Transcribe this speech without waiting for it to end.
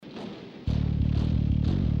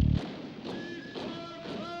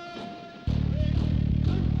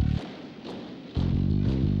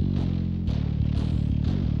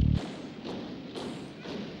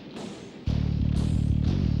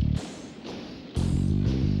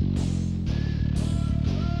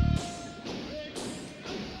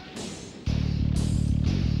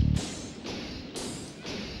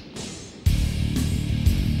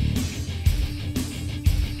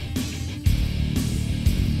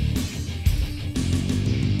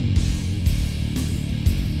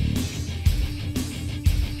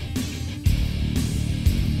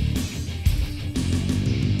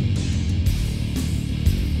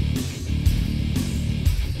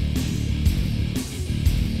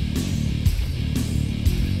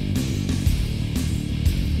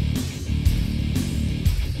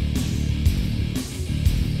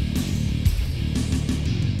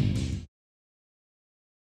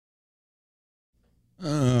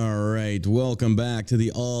right, welcome back to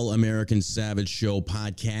the All American Savage Show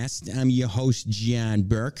podcast. I'm your host, John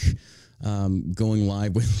Burke, going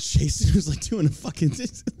live with Jason, who's like doing a fucking...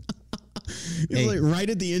 He's like right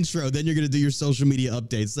at the intro, then you're going to do your social media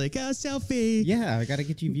updates, like, selfie. Yeah, I got to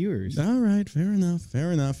get you viewers. All right, fair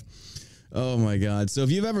enough. Oh, my God. So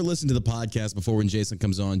if you've ever listened to the podcast before when Jason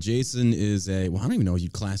comes on, Jason is I don't even know if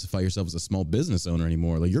you'd classify yourself as a small business owner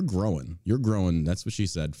anymore. Like, you're growing. That's what she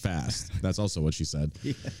said. Fast. That's also what she said.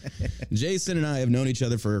 Yeah. Jason and I have known each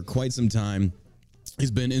other for quite some time.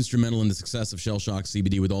 He's been instrumental in the success of Shell Shock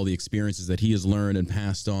CBD with all the experiences that he has learned and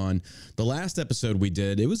passed on. The last episode we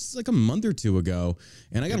did, it was like a month or two ago,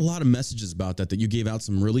 and I got a lot of messages about that you gave out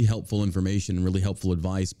some really helpful information and really helpful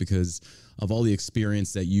advice because of all the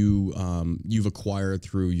experience that you've acquired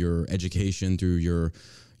through your education, through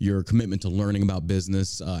your commitment to learning about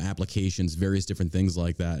business, applications, various different things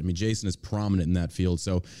like that. I mean, Jason is prominent in that field.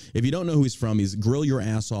 So if you don't know who he's from, he's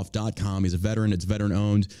grillyourassoff.com. He's a veteran. It's veteran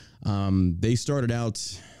owned. They started out,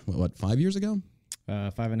 5 years ago?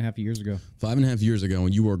 5.5 years ago. 5.5 years ago,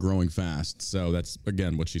 and you were growing fast. So that's,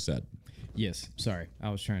 again, what she said. Yes. Sorry. I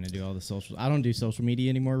was trying to do all the social. I don't do social media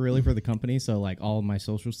anymore really for the company. So like all of my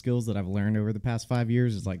social skills that I've learned over the past 5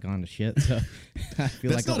 years is like gone to shit. So I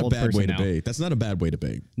feel like an old person now. That's not a bad way to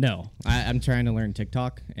be. No, I'm trying to learn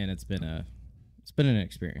TikTok and it's been an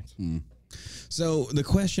experience. Mm. So the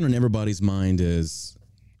question on everybody's mind is,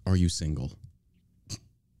 are you single?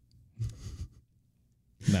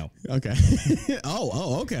 No. Okay.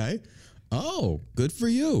 Okay. Oh, good for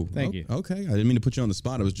you. Thank you. Okay. I didn't mean to put you on the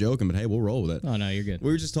spot. I was joking, but hey, we'll roll with it. Oh, no, you're good. We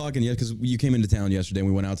were just talking, because you came into town yesterday and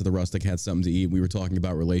we went out to the Rustic, had something to eat. We were talking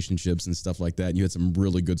about relationships and stuff like that. And you had some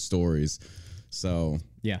really good stories. So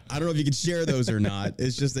yeah, I don't know if you could share those or not.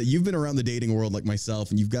 It's just that you've been around the dating world like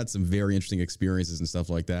myself and you've got some very interesting experiences and stuff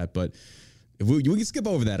like that. But if we can skip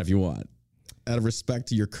over that if you want, out of respect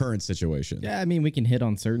to your current situation. Yeah, I mean, we can hit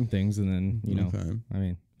on certain things and then, Okay. I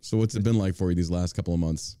mean. So what's it been like for you these last couple of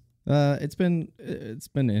months? It's been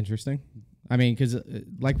interesting. I mean, because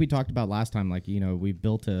like we talked about last time, like, we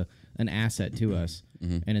built an asset to us,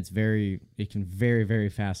 and it can very, very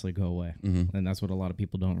fastly go away. And that's what a lot of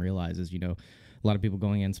people don't realize is, a lot of people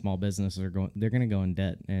going in small businesses they're going to go in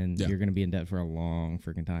debt, and you're going to be in debt for a long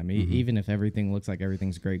freaking time. Even if everything looks like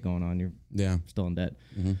everything's great going on, you're still in debt.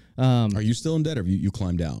 Are you still in debt or have you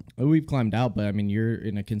climbed out? We've climbed out, but I mean, you're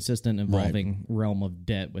in a consistent evolving realm of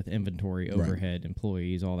debt with inventory, overhead,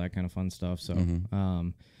 employees, all that kind of fun stuff. So,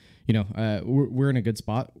 we're in a good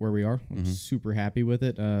spot where we are. I'm super happy with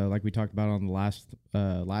it. Like we talked about on the last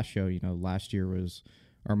show, last year was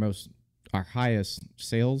our highest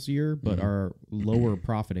sales year, but our lower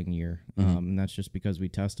profiting year. And that's just because we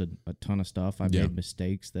tested a ton of stuff. I made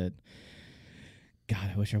mistakes that, God,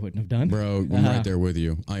 I wish I wouldn't have done. Bro, I'm right there with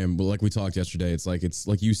you. I am, like we talked yesterday, it's like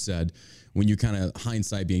you said, when you kind of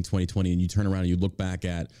hindsight being 2020 and you turn around and you look back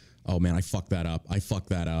at, oh man, I fucked that up.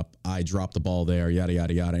 I dropped the ball there, yada,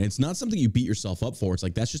 yada, yada. And it's not something you beat yourself up for. It's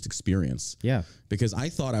like, that's just experience. Yeah. Because I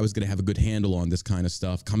thought I was going to have a good handle on this kind of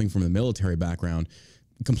stuff coming from a military background.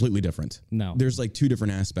 Completely different. No. There's like two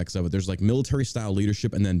different aspects of it. There's like military style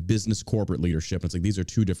leadership and then business corporate leadership. It's like, these are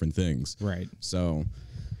two different things. Right. So.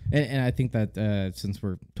 And I think that since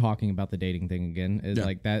we're talking about the dating thing again,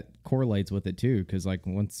 like that correlates with it too. Cause like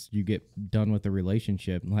once you get done with the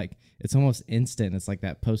relationship, like it's almost instant. It's like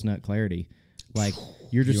that post-nut clarity. Like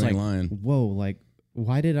you're just like, lying. Whoa, like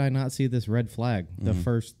why did I not see this red flag the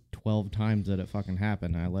first 12 times that it fucking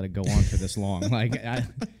happened? I let it go on for this long. Like I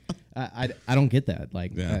don't get that.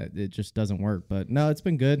 Like it just doesn't work. But no, it's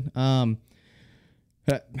been good.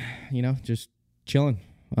 Just chilling.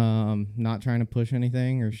 Not trying to push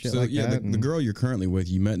anything or shit like that. The girl you're currently with,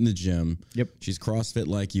 you met in the gym. Yep. She's CrossFit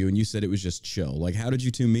like you, and you said it was just chill. Like, how did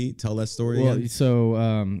you two meet? Tell that story again. So,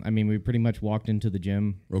 I mean, we pretty much walked into the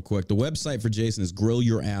gym. Real quick, the website for Jason is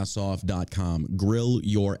grillyourassoff.com.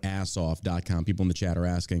 Grillyourassoff.com. People in the chat are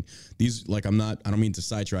asking. These, like, I don't mean to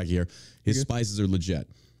sidetrack here. His spices are legit.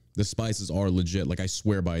 The spices are legit. Like, I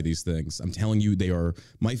swear by these things. I'm telling you, they are.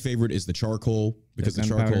 My favorite is the charcoal because the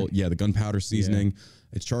charcoal, the gunpowder seasoning. Yeah.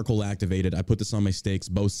 It's charcoal activated. I put this on my steaks,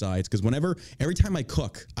 both sides, because every time I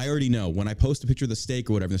cook, I already know when I post a picture of the steak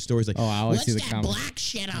or whatever, the story's like, oh, I always see the comments. Black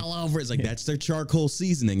shit all over. It's like, that's their charcoal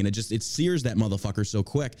seasoning, and it sears that motherfucker so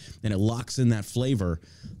quick, and it locks in that flavor.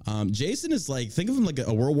 Jason is like, think of him like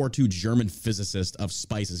a World War II German physicist of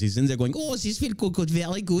spices. He's in there going, oh, this feels good,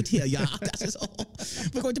 very good here, yeah. Das ist,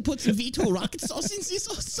 we're going to put some V2 rocket sauce in this,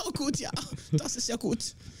 so good, yeah. Das ist sehr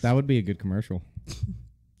gut. That would be a good commercial.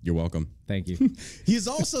 You're welcome. Thank you. He's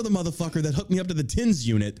also the motherfucker that hooked me up to the TINS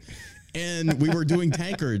unit and we were doing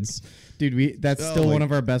tankards. Dude, that's still one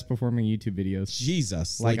of our best performing YouTube videos.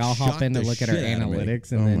 Jesus. Like I'll hop in to look at our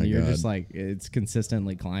analytics, and then you're God. just like, it's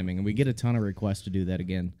consistently climbing. And we get a ton of requests to do that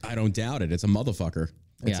again. I don't doubt it. It's a motherfucker.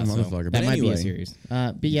 It's a motherfucker. So but that might anyway, be a series.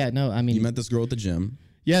 But yeah, no, I mean. You met this girl at the gym.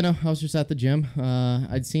 Yeah, no, I was just at the gym.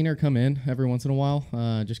 I'd seen her come in every once in a while.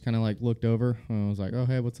 Just kind of like looked over. I was like, oh,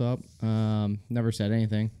 hey, what's up? Never said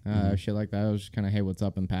anything. Shit like that. I was just kind of, hey, what's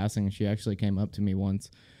up in passing. And she actually came up to me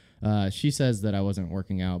once. She says that I wasn't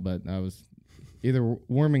working out, but I was either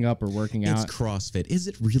warming up or working out. It's CrossFit. Is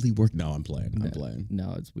it really work? No, I'm playing. I'm playing.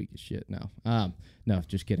 No, it's weak as shit. No, no,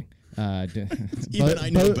 just kidding. Even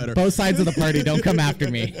I know better. Both sides of the party don't come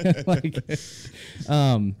after me.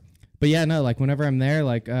 But yeah, no, like whenever I'm there,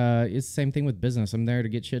 like it's the same thing with business. I'm there to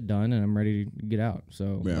get shit done, and I'm ready to get out.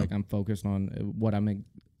 So like I'm focused on what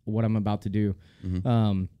I'm about to do.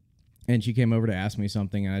 And she came over to ask me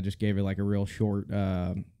something, and I just gave her like a real short,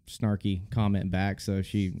 snarky comment back. So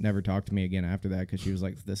she never talked to me again after that because she was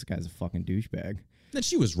like, "This guy's a fucking douchebag." And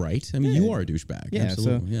she was right. I mean, you are a douchebag. Yeah,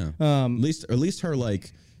 absolutely. so, yeah. At least her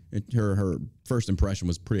like her first impression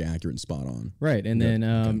was pretty accurate and spot on. Right, and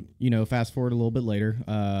then you know, fast forward a little bit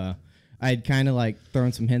later, I'd kind of like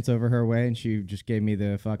thrown some hints over her way, and she just gave me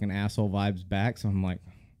the fucking asshole vibes back. So I'm like,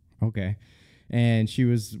 okay. And she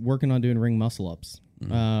was working on doing ring muscle ups.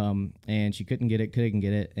 And she couldn't get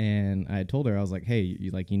it. And I told her, I was like, hey,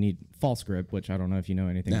 you need false grip, which I don't know if you know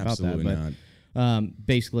anything about that, but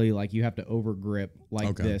basically like you have to over grip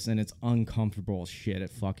like this, and it's uncomfortable as shit.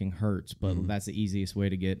 It fucking hurts, but that's the easiest way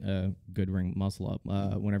to get a good ring muscle up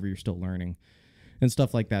whenever you're still learning. And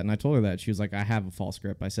stuff like that. And I told her that. She was like, I have a false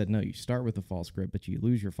grip. I said, no, you start with a false grip, but you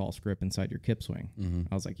lose your false grip inside your kip swing.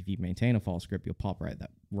 I was like, if you maintain a false grip, you'll pop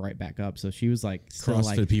right back up. So she was like,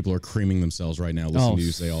 CrossFit people are creaming themselves right now listening to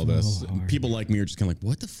you say all this. Hard. People like me are just kind of like,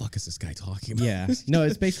 what the fuck is this guy talking about? Yeah. No,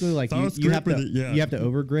 it's basically like you have to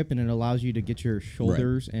over grip, and it allows you to get your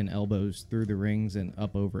shoulders and elbows through the rings and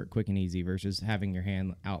up over it quick and easy versus having your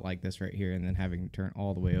hand out like this right here and then having to turn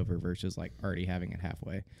all the way over versus like already having it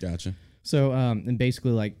halfway. Gotcha. So, and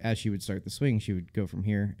basically, like, as she would start the swing, she would go from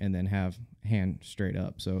here and then have hand straight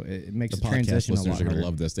up. So it makes the transition a lot harder. The podcast listeners are going to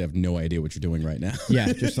love this. They have no idea what you're doing right now.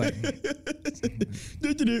 Yeah, just like...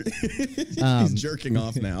 He's jerking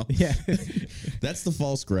off now. Yeah. That's the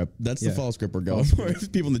false grip. That's the false grip we're going for.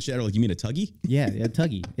 People in the chat are like, you mean a tuggy? Yeah,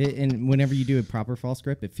 tuggy. And whenever you do a proper false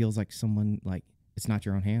grip, it feels like someone, like, it's not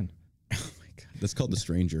your own hand. Oh, my God. That's called the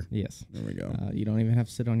stranger. Yes. There we go. You don't even have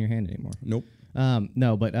to sit on your hand anymore. Nope.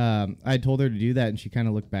 No, but I told her to do that, and she kind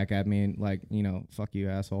of looked back at me and like, you know, fuck you,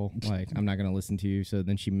 asshole. Like, I'm not gonna listen to you. So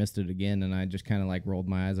then she missed it again, and I just kind of like rolled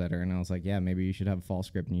my eyes at her, and I was like, yeah, maybe you should have a false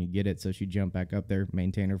grip and you get it. So she jumped back up there,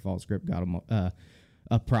 maintained her false grip, got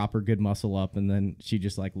a proper good muscle up, and then she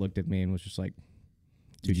just like looked at me and was just like,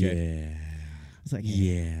 touche. Yeah. I was like,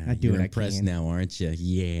 yeah, I do you're what impressed I can. now, aren't you?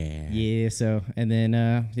 Yeah. Yeah. So, and then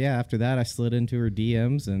after that, I slid into her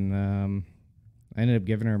DMs, and I ended up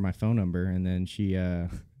giving her my phone number, and then she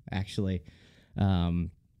actually, the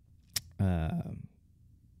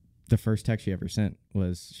first text she ever sent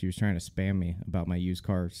was she was trying to spam me about my used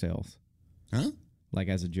car sales. Huh? Like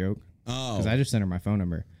as a joke. Oh. Because I just sent her my phone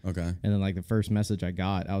number. Okay. And then like the first message I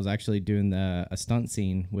got, I was actually doing a stunt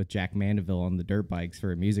scene with Jack Mandeville on the dirt bikes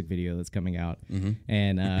for a music video that's coming out.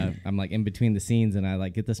 And I'm like in between the scenes, and I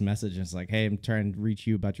like get this message, and it's like, hey, I'm trying to reach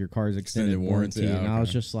you about your car's extended warranty. Yeah, and I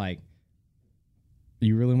was just like,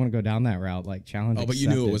 you really want to go down that route? Like challenge. Oh, but you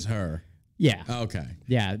knew it was her. Yeah. Okay.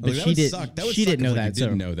 Yeah, but she didn't. She didn't know that.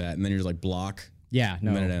 Didn't know that, and then you're just like block. Yeah. No.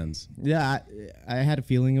 And then it ends. Yeah, I had a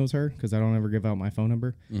feeling it was her because I don't ever give out my phone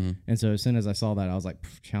number. And so as soon as I saw that, I was like,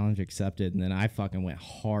 challenge accepted. And then I fucking went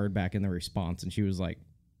hard back in the response, and she was like,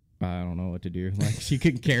 I don't know what to do. Like she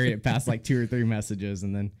couldn't carry it past like 2 or 3 messages,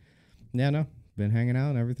 and then been hanging out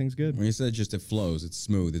and everything's good. When you said just it flows, it's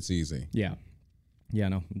smooth, it's easy. Yeah.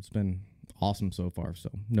 No, it's been awesome so far, so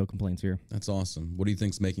no complaints here. That's awesome. What do you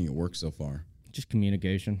think's making it work so far? Just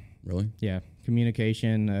communication. Really? Yeah,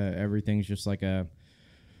 communication. Everything's just like a,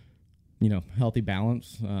 healthy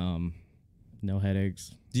balance. No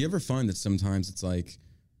headaches. Do you ever find that sometimes it's like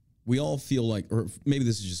we all feel like, or maybe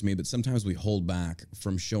this is just me, but sometimes we hold back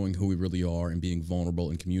from showing who we really are and being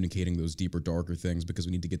vulnerable and communicating those deeper, darker things because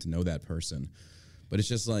we need to get to know that person. But it's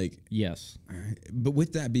just like... Yes. But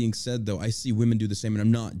with that being said, though, I see women do the same, and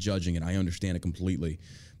I'm not judging it. I understand it completely.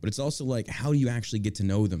 But it's also like, how do you actually get to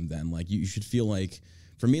know them then? Like, you should feel like...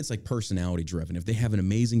 For me, it's like personality driven. If they have an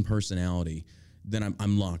amazing personality, then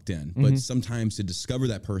I'm locked in. But sometimes to discover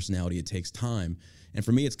that personality, it takes time. And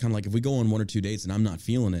for me, it's kind of like if we go on 1 or 2 dates and I'm not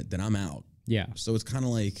feeling it, then I'm out. Yeah. So it's kind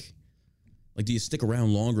of like... Like, do you stick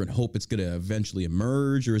around longer and hope it's going to eventually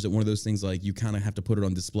emerge? Or is it one of those things like you kind of have to put it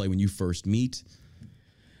on display when you first meet?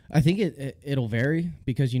 I think it'll vary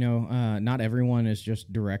because, not everyone is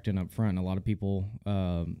just direct and upfront. A lot of people,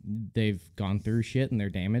 they've gone through shit and they're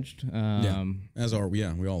damaged.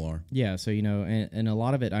 We all are. Yeah. So, and a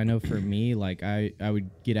lot of it, I know for me, like I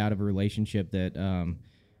would get out of a relationship that,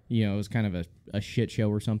 it was kind of a shit show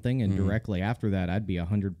or something. And directly after that, I'd be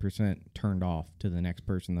 100% turned off to the next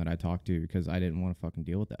person that I talked to because I didn't want to fucking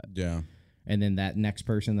deal with that. Yeah. And then that next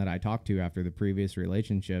person that I talked to after the previous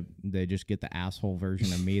relationship, they just get the asshole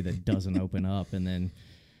version of me that doesn't open up. And then,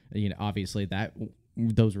 obviously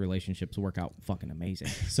those relationships work out fucking amazing.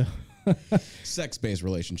 So sex-based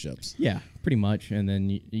relationships. Yeah, pretty much. And then,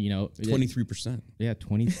 23%. Yeah,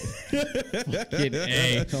 20. Fucking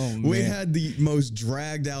A. Oh, man. We had the most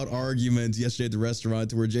dragged out argument yesterday at the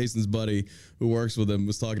restaurant to where Jason's buddy who works with him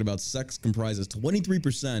was talking about sex comprises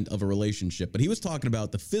 23% of a relationship, but he was talking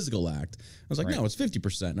about the physical act. I was like, no, it's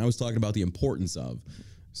 50%. And I was talking about the importance of.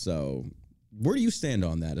 So where do you stand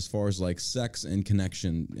on that as far as like sex and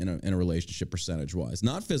connection in a relationship percentage wise?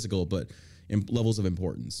 Not physical, but in levels of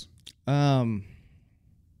importance. I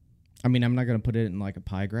mean, I'm not going to put it in like a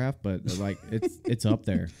pie graph, but like it's up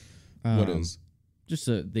there. What is? Just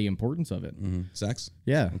the importance of it. Mm-hmm. Sex?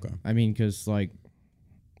 Yeah. Okay. I mean, because like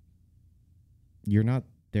you're not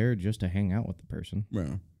there just to hang out with the person.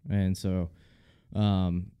 Yeah. And so,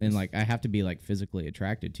 and like I have to be like physically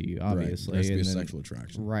attracted to you, obviously. Right. There has to be and a sexual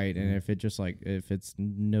attraction. Right. And if it's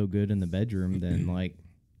no good in the bedroom, then like,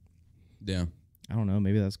 yeah. I don't know.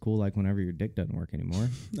 Maybe that's cool. Like whenever your dick doesn't work anymore.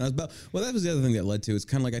 That was the other thing that led to. It's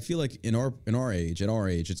kind of like I feel like at our age,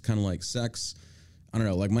 it's kind of like sex. I don't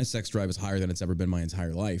know. Like my sex drive is higher than it's ever been my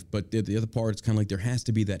entire life. But the other part, it's kind of like there has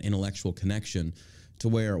to be that intellectual connection to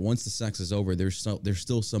where once the sex is over, there's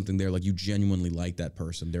still something there. Like you genuinely like that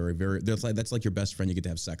person. That's like your best friend you get to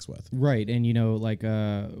have sex with. Right. And like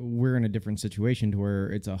we're in a different situation to where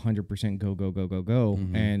it's 100% go, go, go, go, go.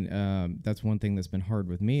 Mm-hmm. And that's one thing that's been hard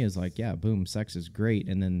with me is like, yeah, boom, sex is great.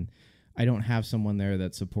 And then I don't have someone there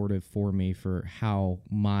that's supportive for me for how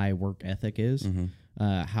my work ethic is,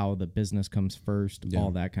 how the business comes first, all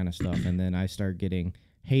that kind of stuff. And then I start getting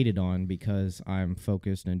hated on because I'm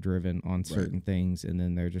focused and driven on certain things, and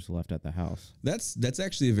then they're just left at the house. That's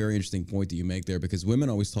actually a very interesting point that you make there, because women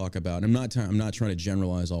always talk about, and I'm not trying to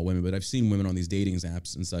generalize all women, but I've seen women on these dating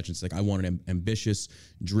apps and such. It's like, I want an ambitious,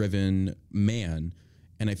 driven man.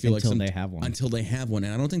 And I feel until they have one.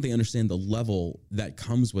 And I don't think they understand the level that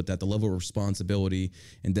comes with that, the level of responsibility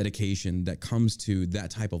and dedication that comes to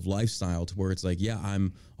that type of lifestyle, to where it's like, yeah,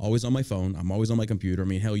 I'm always on my phone. I'm always on my computer. I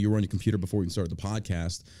mean, hell, you were on your computer before we started the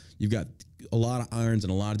podcast. You've got a lot of irons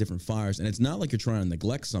and a lot of different fires. And it's not like you're trying to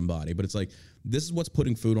neglect somebody, but it's like, this is what's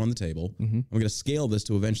putting food on the table. Mm-hmm. I'm going to scale this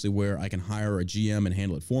to eventually where I can hire a GM and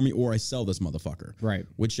handle it for me, or I sell this motherfucker. Right.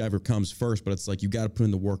 Whichever comes first. But it's like, you got to put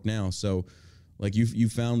in the work now. So, like you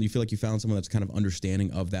feel like you found someone that's kind of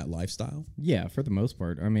understanding of that lifestyle? Yeah, for the most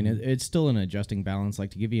part. I mean, it's still an adjusting balance. Like,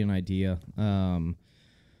 to give you an idea,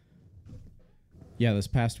 this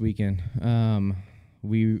past weekend,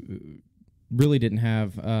 we really didn't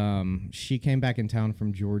have. She came back in town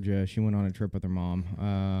from Georgia. She went on a trip with her mom,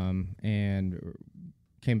 and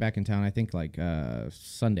came back in town, I think, like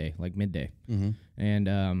Sunday, like midday. Mm-hmm.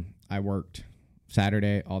 And I worked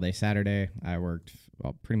Saturday, all day Saturday. I worked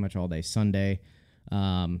pretty much all day Sunday.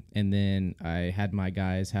 And then I had my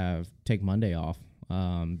guys take Monday off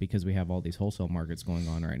because we have all these wholesale markets going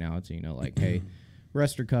on right now. It's, hey,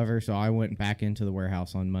 rest or cover. So I went back into the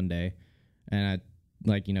warehouse on Monday, and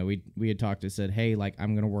we had talked and said, hey, like,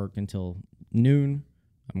 I'm going to work until noon.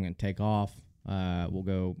 I'm going to take off. We'll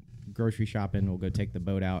go grocery shopping. We'll go take the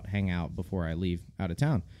boat out, hang out before I leave out of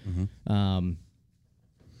town. Mm-hmm.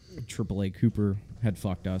 AAA Cooper had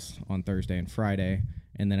fucked us on Thursday and Friday,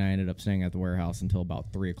 and then I ended up staying at the warehouse until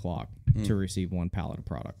about 3 o'clock to receive one pallet of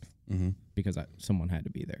product because someone had to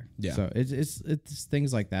be there. Yeah. So it's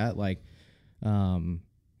things like that. Like, in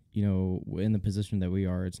the position that we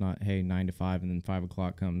are, it's not, hey, 9 to 5, and then 5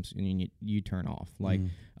 o'clock comes and you turn off. Like,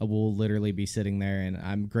 I will literally be sitting there, and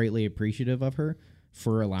I'm greatly appreciative of her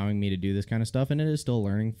for allowing me to do this kind of stuff. And it is still a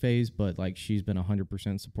learning phase, but like, she's been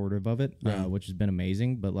 100% supportive of it, which has been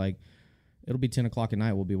amazing. But like, it'll be 10 o'clock at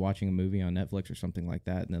night. We'll be watching a movie on Netflix or something like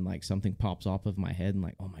that. And then like something pops off of my head and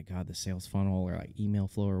like, oh my God, the sales funnel or like email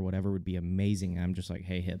flow or whatever would be amazing. And I'm just like,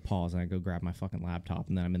 hey, hit pause. And I go grab my fucking laptop,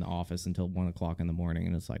 and then I'm in the office until 1 o'clock in the morning.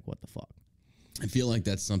 And it's like, what the fuck? I feel like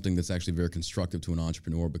that's something that's actually very constructive to an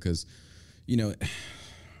entrepreneur, because,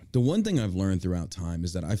 the one thing I've learned throughout time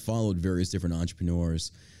is that I followed various different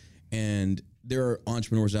entrepreneurs, And there are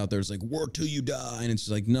entrepreneurs out there that's like, work till you die. And it's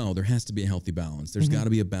just like, no, there has to be a healthy balance. There's got to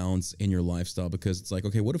be a balance in your lifestyle, because it's like,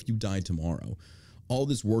 okay, what if you died tomorrow? All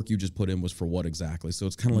this work you just put in was for what exactly? So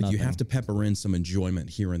it's kind of like you have to pepper in some enjoyment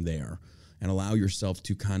here and there and allow yourself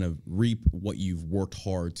to kind of reap what you've worked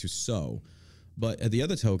hard to sow. But at the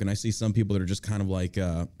other token, I see some people that are just kind of like,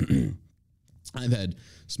 I've had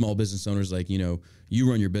small business owners like, you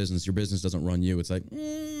run your business doesn't run you. It's like,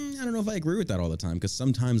 I don't know if I agree with that all the time, because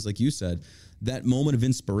sometimes, like you said, that moment of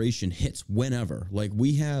inspiration hits whenever. Like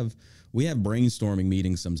we have brainstorming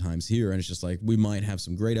meetings sometimes here, and it's just like we might have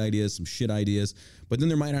some great ideas, some shit ideas, but then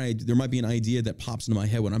there might be an idea that pops into my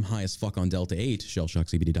head when I'm high as fuck on Delta 8,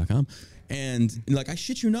 shellshockcbd.com, and like I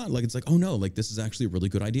shit you not, like it's like, oh no, like this is actually a really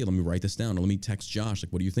good idea. Let me write this down, or let me text Josh,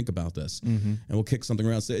 like what do you think about this? And we'll kick something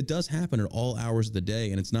around. So it does happen at all hours of the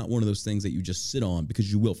day, and it's not one of those things that you just sit on,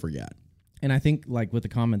 because you will forget. And I think, like, with the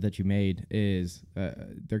comment that you made is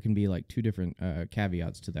there can be, like, two different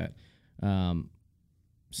caveats to that.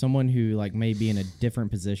 Someone who, like, may be in a different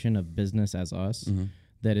position of business as us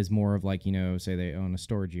that is more of, like, say they own a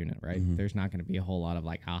storage unit, right? There's not going to be a whole lot of,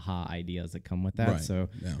 like, aha ideas that come with that. Right. So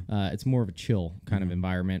it's more of a chill kind of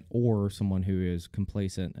environment, or someone who is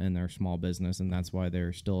complacent in their small business, and that's why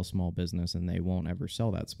they're still a small business and they won't ever sell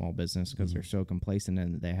that small business because they're so complacent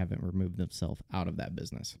and they haven't removed themselves out of that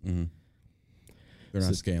business. They're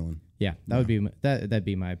not scaling. Yeah, that'd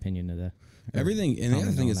be my opinion of that. Everything, and the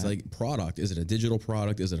other thing is like product. Is it a digital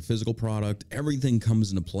product? Is it a physical product? Everything comes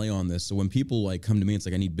into play on this. So when people like come to me, it's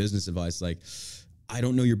like I need business advice. Like, I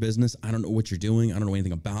don't know your business. I don't know what you're doing. I don't know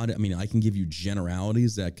anything about it. I mean, I can give you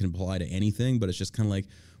generalities that can apply to anything, but it's just kind of like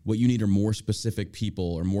what you need are more specific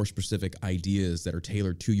people or more specific ideas that are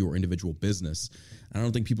tailored to your individual business. I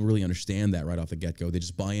don't think people really understand that right off the get-go. They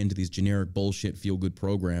just buy into these generic bullshit feel-good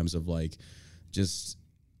programs of like just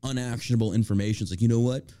unactionable information. It's like, you know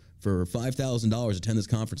what? For $5,000, attend this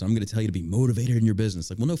conference. I'm going to tell you to be motivated in your business.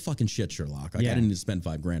 Like, well, no fucking shit, Sherlock. Like, I didn't need to spend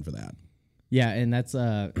 $5,000 for that. Yeah, and that's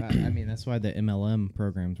I mean, that's why the MLM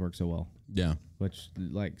programs work so well. Yeah, which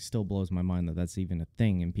like still blows my mind that that's even a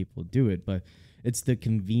thing and people do it. But it's the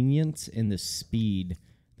convenience and the speed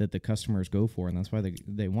that the customers go for, and that's why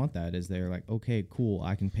they want that. Is they're like, okay, cool,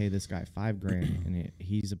 I can pay this guy $5,000, and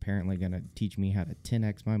he's apparently gonna teach me how to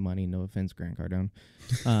 10x my money. No offense, Grant Cardone,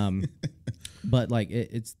 but like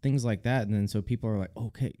it's things like that, and then so people are like,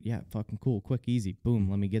 okay, yeah, fucking cool, quick, easy, boom,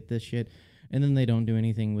 let me get this shit, and then they don't do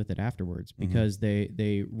anything with it afterwards because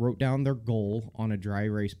they wrote down their goal on a dry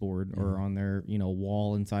erase board or on their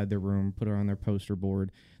wall inside their room, put it on their poster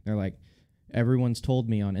board. They're like, everyone's told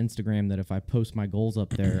me on Instagram that if I post my goals up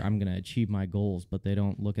there, I'm going to achieve my goals, but they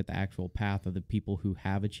don't look at the actual path of the people who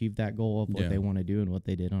have achieved that goal of what they want to do and what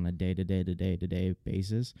they did on a day-to-day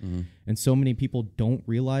basis. And so many people don't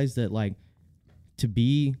realize that, like, to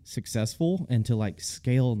be successful and to, like,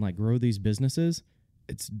 scale and, like, grow these businesses,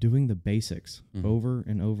 it's doing the basics over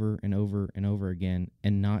and over and over and over again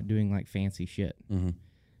and not doing, like, fancy shit.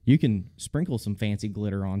 You can sprinkle some fancy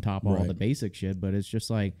glitter on top of all the basic shit, but it's just,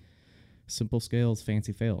 like, simple scales,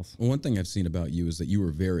 fancy fails. Well, one thing I've seen about you is that you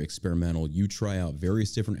were very experimental. You try out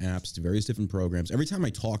various different apps to various different programs. Every time I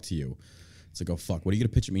talk to you, it's like, oh, fuck, what are you going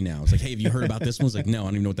to pitch at me now? It's like, hey, have you heard about this one? It's like, no, I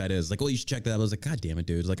don't even know what that is. Like, well, you should check that out. I was like, God damn it,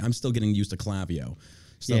 dude. It's like, I'm still getting used to Klaviyo,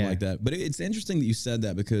 stuff like that. But it's interesting that you said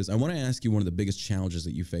that because I want to ask you one of the biggest challenges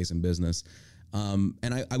that you face in business. And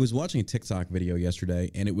I was watching a TikTok video yesterday,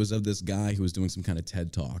 and it was of this guy who was doing some kind of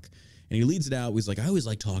TED Talk. And he leads it out. He's like, I always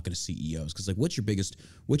like talking to CEOs because, like, what's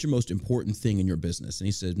your most important thing in your business? And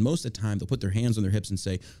he said, most of the time they'll put their hands on their hips and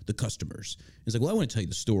say, the customers. He's like, well, I want to tell you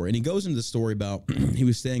the story. And he goes into the story about he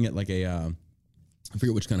was staying at like a, I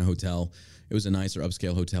forget which kind of hotel. It was a nicer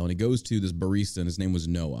upscale hotel. And he goes to this barista, and his name was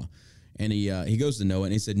Noah. And he goes to Noah,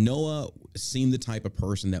 and he said Noah seemed the type of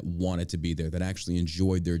person that wanted to be there, that actually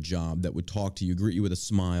enjoyed their job, that would talk to you, greet you with a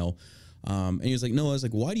smile. And he was like, Noah, I was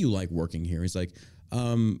like, why do you like working here? He's like,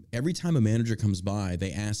 every time a manager comes by,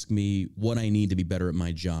 they ask me what I need to be better at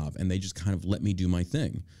my job, and they just kind of let me do my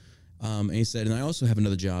thing. And he said, and I also have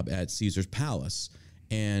another job at Caesar's Palace,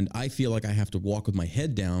 and I feel like I have to walk with my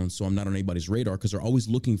head down so I'm not on anybody's radar because they're always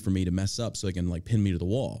looking for me to mess up so they can like pin me to the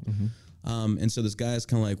wall. And so this guy is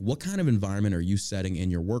kind of like, what kind of environment are you setting in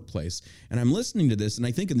your workplace? And I'm listening to this, and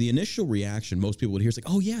I think in the initial reaction, most people would hear, it's like,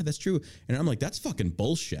 oh yeah, that's true. And I'm like, that's fucking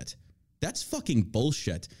bullshit. That's fucking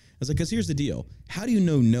bullshit. I was like, because here's the deal. How do you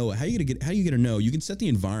know Noah? How do you get to know? You can set the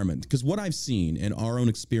environment. Because what I've seen in our own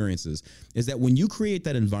experiences is that when you create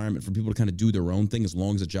that environment for people to kind of do their own thing, as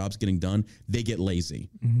long as the job's getting done, they get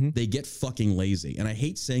lazy. They get fucking lazy. And I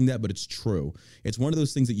hate saying that, but it's true. It's one of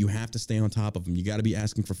those things that you have to stay on top of them. You got to be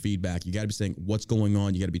asking for feedback. You got to be saying what's going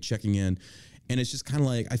on. You got to be checking in. And it's just kind of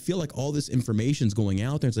like, I feel like all this information's going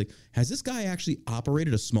out there. It's like, has this guy actually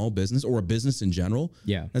operated a small business or a business in general?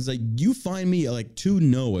 Yeah. It's like, you find me like 2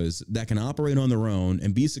 Noahs that can operate on their own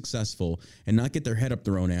and be successful and not get their head up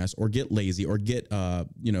their own ass or get lazy or get,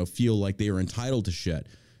 feel like they are entitled to shit.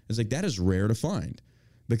 It's like, that is rare to find,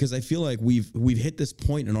 because I feel like we've hit this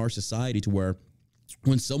point in our society to where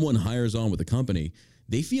when someone hires on with a company,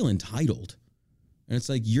 they feel entitled. And it's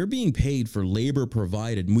like, you're being paid for labor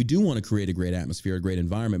provided. And we do want to create a great atmosphere, a great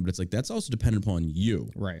environment, but it's like, that's also dependent upon you,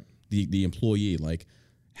 right? The employee. Like,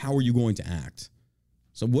 how are you going to act?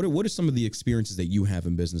 So what are some of the experiences that you have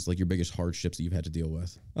in business, like your biggest hardships that you've had to deal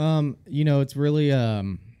with? It's really,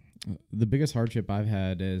 the biggest hardship I've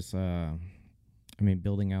had is,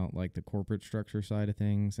 building out like the corporate structure side of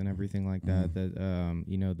things and everything like that,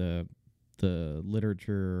 the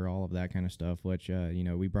literature, all of that kind of stuff, which,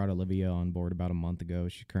 we brought Olivia on board about a month ago.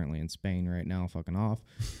 She's currently in Spain right now, fucking off.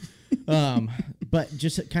 But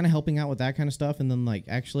just kind of helping out with that kind of stuff. And then like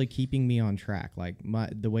actually keeping me on track. Like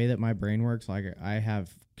the way that my brain works, like I have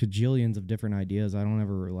cajillions of different ideas. I don't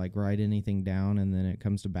ever like write anything down. And then it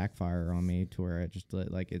comes to backfire on me to where it just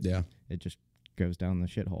it just goes down the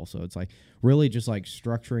shithole. So it's like really just like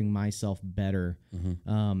structuring myself better,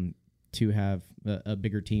 to have a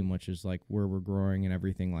bigger team, which is like where we're growing and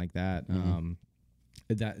everything like that.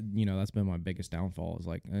 That's been my biggest downfall is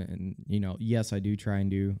like, yes, I do try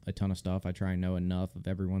and do a ton of stuff. I try and know enough of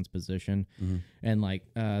everyone's position. And like,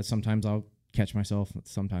 sometimes I'll catch myself,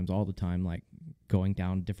 sometimes all the time, like going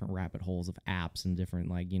down different rabbit holes of apps and different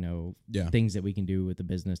like, things that we can do with the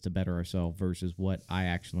business to better ourselves versus what I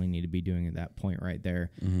actually need to be doing at that point right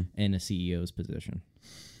there in a CEO's position.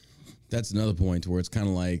 That's another point where it's kind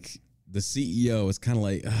of like, the CEO is kind of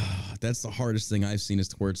like, that's the hardest thing I've seen, is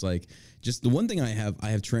to where it's like, just the one thing I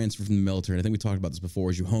have transferred from the military, and I think we talked about this before,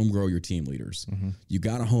 is you home grow your team leaders. You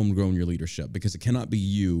got to home grow your leadership, because it cannot be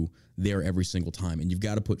you there every single time. And you've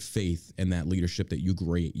got to put faith in that leadership that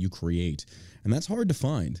you create. And that's hard to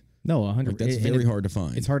find. No, 100%. That's very hard to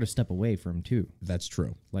find. It's hard to step away from too. That's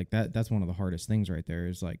true. Like that's one of the hardest things right there,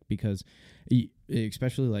 is like, because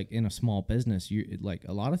especially like in a small business, you like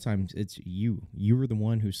a lot of times it's you were the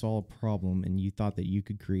one who saw a problem and you thought that you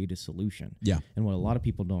could create a solution. Yeah. And what a lot of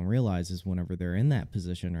people don't realize is whenever they're in that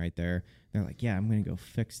position right there, they're like, yeah, I'm going to go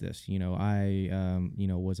fix this. I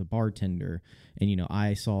was a bartender and,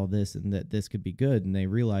 I saw this and that this could be good. And they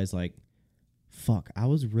realize like, fuck, I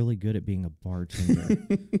was really good at being a bartender,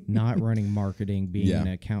 not running marketing, being an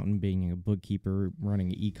accountant, being a bookkeeper, running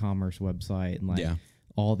an e-commerce website, and like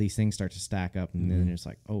all these things start to stack up, and then it's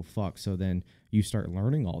like, oh fuck. So then you start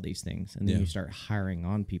learning all these things, and then you start hiring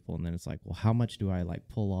on people, and then it's like, well, how much do I like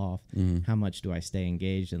pull off? How much do I stay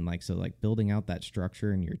engaged? And like, so like building out that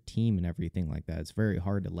structure and your team and everything like that, it's very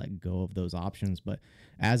hard to let go of those options. But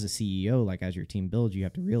as a CEO, like as your team builds, you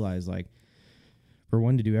have to realize like, for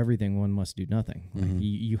one to do everything, one must do nothing. Like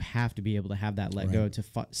you have to be able to have that let go to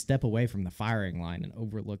step away from the firing line and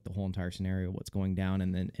overlook the whole entire scenario, what's going down,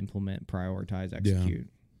 and then implement, prioritize, execute.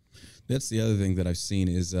 That's the other thing that I've seen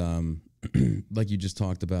is, like you just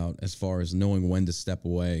talked about, as far as knowing when to step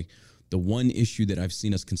away. The one issue that I've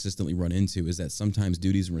seen us consistently run into is that sometimes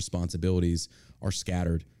duties and responsibilities are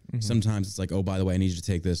scattered. Sometimes it's like, oh, by the way, I need you to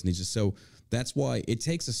take this. And so that's why it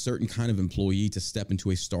takes a certain kind of employee to step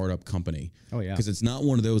into a startup company. Oh, yeah. Because it's not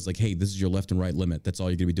one of those like, hey, this is your left and right limit. That's all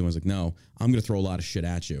you're going to be doing. It's like, no, I'm going to throw a lot of shit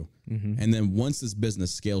at you. And then once this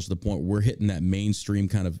business scales to the point where we're hitting that mainstream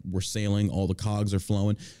kind of, we're sailing, all the cogs are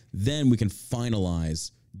flowing, then we can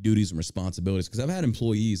finalize duties and responsibilities. Because I've had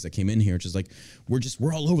employees that came in here just like,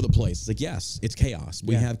 we're all over the place. It's like, yes, it's chaos.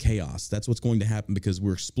 We have chaos. That's what's going to happen because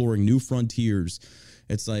we're exploring new frontiers.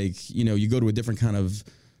 It's like, you go to a different kind of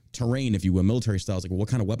terrain, if you will, military style. It's like, well, what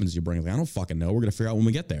kind of weapons do you bring? Like, I don't fucking know. We're going to figure out when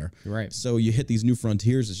we get there. Right. So you hit these new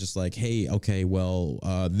frontiers. It's just like, hey, okay, well,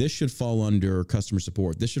 this should fall under customer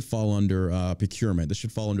support. This should fall under procurement. This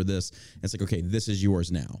should fall under this. And it's like, okay, this is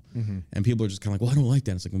yours now. And people are just kind of like, well, I don't like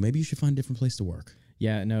that. It's like, well, maybe you should find a different place to work.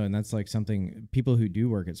 Yeah, no, and that's like something people who do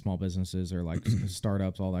work at small businesses or like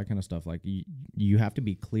startups, all that kind of stuff. Like you have to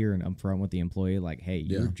be clear and upfront with the employee. Like, hey,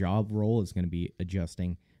 your job role is going to be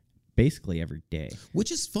adjusting basically every day.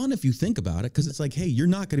 Which is fun if you think about it, because it's like, hey, you're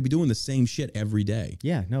not going to be doing the same shit every day.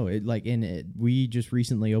 Yeah, no, we just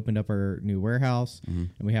recently opened up our new warehouse and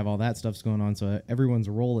we have all that stuff's going on. So everyone's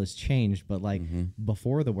role has changed, but like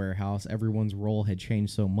before the warehouse, everyone's role had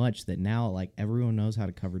changed so much that now like everyone knows how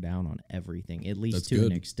to cover down on everything, at least to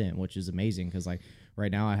an extent, which is amazing. Because like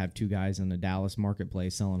right now I have 2 guys in the Dallas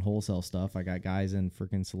marketplace selling wholesale stuff. I got guys in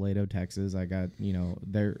freaking Salado, Texas. I got,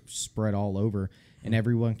 they're spread all over. And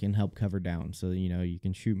everyone can help cover down. So, you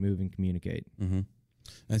can shoot, move, and communicate.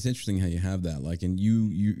 That's interesting how you have that. Like, and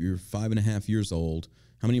you're 5.5 years old.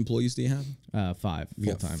 How many employees do you have? 5 You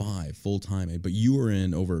full got time. 5 full time. But you were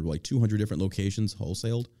in over like 200 different locations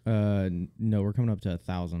wholesaled. No, we're coming up to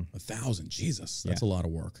 1,000. 1,000. Jesus, that's Yeah. a lot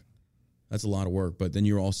of work. That's a lot of work. But then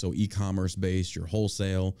you're also e-commerce based. You're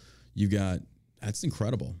wholesale. You got that's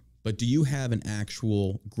incredible. But do you have an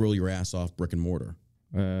actual grill your ass off brick and mortar?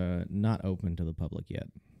 Not open to the public yet.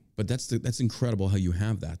 But that's incredible how you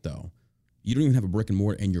have that though. You don't even have a brick and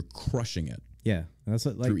mortar, and you're crushing it Yeah, that's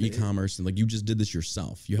what, like through e-commerce, and like you just did this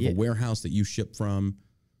yourself. You have a warehouse that you ship from.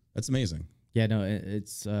 That's amazing. Yeah, no,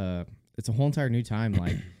 it's a whole entire new time,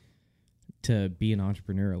 like to be an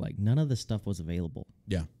entrepreneur. Like none of this stuff was available.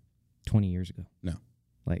 Yeah. 20 years ago. No.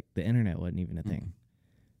 Like the internet wasn't even a thing.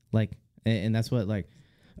 Like, and that's what like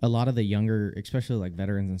a lot of the younger, especially like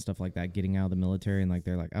veterans and stuff like that, getting out of the military and like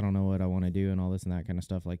they're like, I don't know what I want to do and all this and that kind of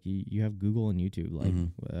stuff. Like you have Google and YouTube.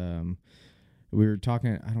 Like, we were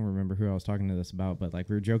talking. I don't remember who I was talking to this about, but like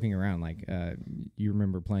we were joking around. Like, you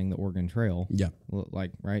remember playing the Oregon Trail? Yeah.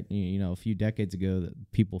 Like, right? You know, a few decades ago,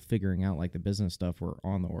 that people figuring out like the business stuff were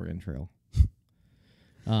on the Oregon Trail.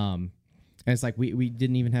 And it's like we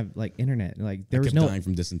didn't even have like internet. Like there was no dying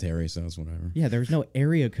from dysentery, so it's whatever. Yeah, there was no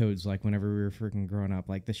area codes like whenever we were freaking growing up.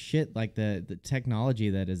 Like the shit, like the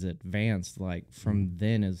technology that is advanced, like from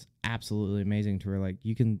then is absolutely amazing. To where like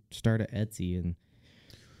you can start at Etsy and.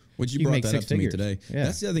 Which you brought that up to me today. Yeah.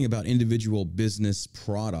 That's the other thing about individual business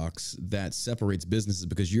products that separates businesses,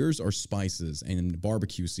 because yours are spices and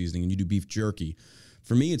barbecue seasoning, and you do beef jerky.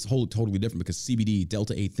 For me, it's totally different because CBD,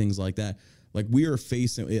 Delta 8, things like that. Like we are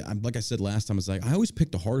facing, like I said last time, it's like I always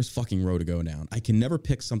pick the hardest fucking road to go down. I can never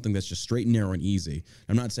pick something that's just straight and narrow and easy.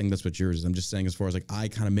 I'm not saying that's what yours is. I'm just saying as far as like I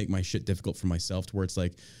kind of make my shit difficult for myself to where it's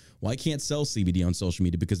like, well, I can't sell CBD on social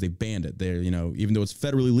media because they've banned it. They're, you know, even though it's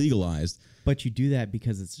federally legalized. But you do that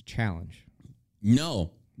because it's a challenge.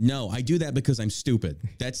 No, I do that because I'm stupid.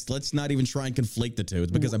 Let's not even try and conflate the two.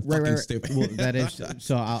 It's because I'm fucking stupid. Well, that is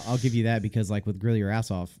so. I'll give you that because like with Grill Your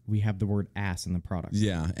Ass Off, we have the word ass in the product.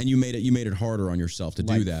 Yeah, and you made it harder on yourself to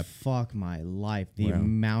do that. Fuck my life. The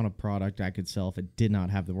amount of product I could sell if it did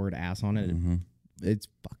not have the word ass on it. It's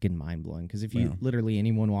fucking mind blowing. Because if you literally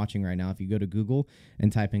anyone watching right now, if you go to Google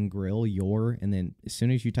and type in grill your, and then as soon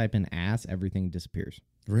as you type in ass, everything disappears.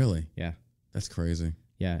 Really? Yeah. That's crazy.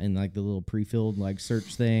 Yeah, and like the little pre-filled like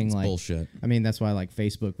search thing, it's like bullshit. I mean, that's why like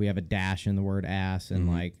Facebook, we have a dash in the word ass,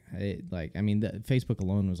 and I mean, Facebook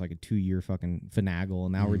alone was like a 2-year fucking finagle,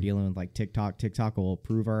 and now we're dealing with like TikTok. TikTok will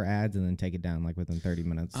approve our ads and then take it down like within 30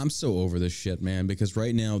 minutes. I'm so over this shit, man, because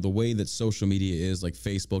right now the way that social media is, like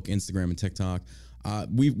Facebook, Instagram, and TikTok.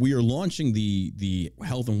 We are launching the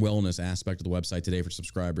health and wellness aspect of the website today for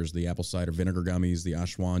subscribers. The apple cider vinegar gummies, the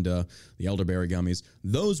ashwagandha, the elderberry gummies.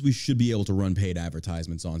 Those we should be able to run paid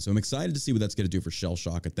advertisements on. So I'm excited to see what that's going to do for Shell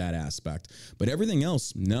Shock at that aspect. But everything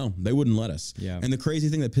else, no, they wouldn't let us. Yeah. And the crazy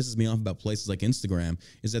thing that pisses me off about places like Instagram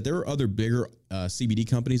is that there are other bigger CBD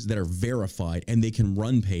companies that are verified and they can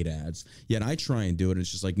run paid ads. Yet I try and do it. And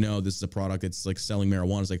it's just like, no, this is a product that's like selling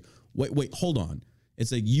marijuana. It's like, wait, hold on.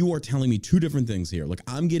 It's like you are telling me two different things here. Like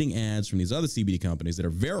I'm getting ads from these other CBD companies that are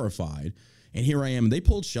verified, and here I am. And they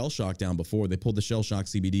pulled Shell Shock down before. They pulled the Shell Shock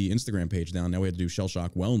CBD Instagram page down. Now we have to do Shell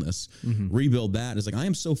Shock Wellness, rebuild that. It's like I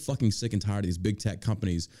am so fucking sick and tired of these big tech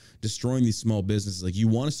companies destroying these small businesses. Like you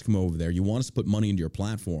want us to come over there, you want us to put money into your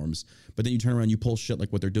platforms, but then you turn around, you pull shit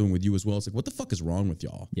like what they're doing with you as well. It's like what the fuck is wrong with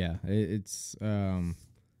y'all? Yeah, it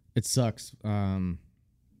sucks.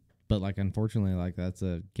 But like, unfortunately, like that's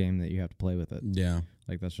a game that you have to play with it. Yeah.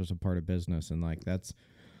 Like that's just a part of business. And like, that's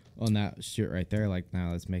on that shit right there. Like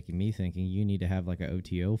now that's making me thinking you need to have like a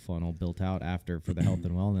OTO funnel built out after for the health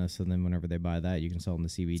and wellness. And then whenever they buy that, you can sell them the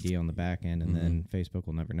CBD on the back end. And then Facebook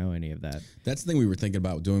will never know any of that. That's the thing we were thinking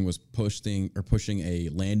about doing was pushing a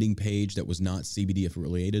landing page that was not CBD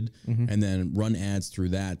affiliated and then run ads through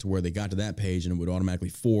that to where they got to that page and it would automatically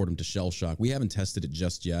forward them to Shell Shock. We haven't tested it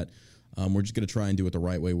just yet. We're just going to try and do it the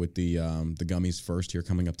right way with the gummies first here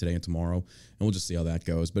coming up today and tomorrow, and we'll just see how that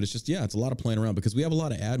goes. But it's just, it's a lot of playing around because we have a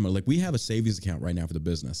lot of ad money. Like we have a savings account right now for the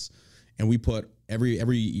business, and we put every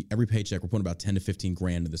paycheck, we're putting about 10 to 15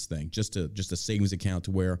 grand into this thing, just a savings account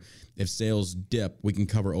to where if sales dip, we can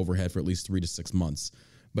cover overhead for at least 3 to 6 months.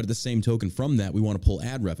 But at the same token, from that, we want to pull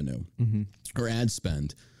ad revenue or ad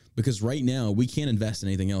spend because right now we can't invest in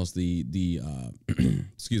anything else.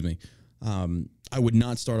 Excuse me. I would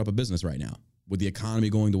not start up a business right now. With the economy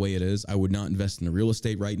going the way it is, I would not invest in the real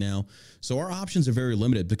estate right now. So our options are very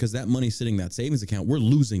limited because that money sitting in that savings account, we're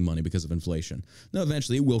losing money because of inflation. Now,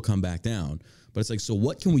 eventually it will come back down. But it's like, so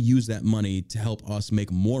what can we use that money to help us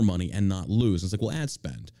make more money and not lose? It's like, well, ad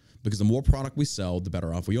spend. because the more product we sell, the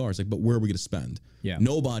better off we are. It's like, but where are we going to spend? Yeah.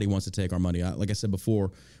 Nobody wants to take our money. Like I said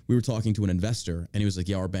before, we were talking to an investor and he was like,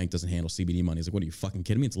 yeah, our bank doesn't handle CBD money. He's like, what are you fucking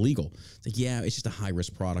kidding me? It's legal. It's like, yeah, it's just a high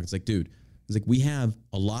risk product. It's like, dude, it's like, we have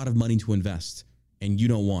a lot of money to invest and you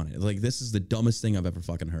don't want it. Like, this is the dumbest thing I've ever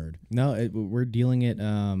fucking heard. No, we're dealing it.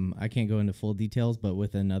 I can't go into full details, but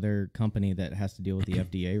with another company that has to deal with the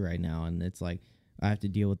FDA right now. And it's like, I have to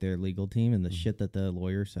deal with their legal team and the shit that the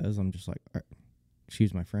lawyer says. I'm just like,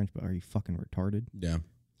 excuse my French, but are you fucking retarded? Yeah.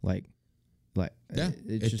 Like, yeah.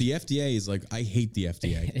 It's If just, the FDA is like, I hate the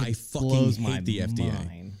FDA. I fucking blows my hate the FDA.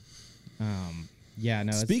 mind. Yeah,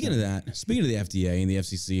 no. Speaking of the FDA and the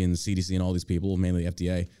FCC and the CDC and all these people, mainly the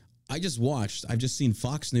FDA, I've just seen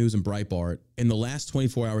Fox News and Breitbart. In the last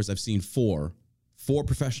 24 hours, I've seen four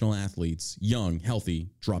professional athletes, young,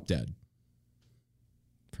 healthy, drop dead.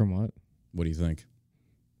 From what? What do you think?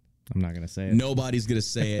 I'm not going to say it. Nobody's going to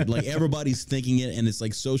say it. Like, everybody's thinking it, and it's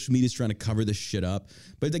like social media's trying to cover this shit up.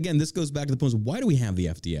 But again, this goes back to the point of, why do we have the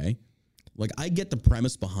FDA? Like, I get the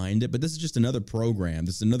premise behind it, but this is just another program.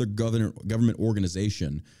 This is another government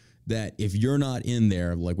organization that if you're not in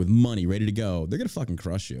there, like, with money ready to go, they're going to fucking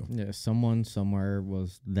crush you. Yeah, someone somewhere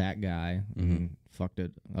was that guy and fucked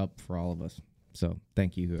it up for all of us. So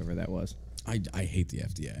thank you, whoever that was. I hate the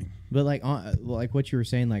FDA. But like what you were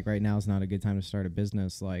saying, like right now is not a good time to start a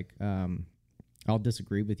business. Like, I'll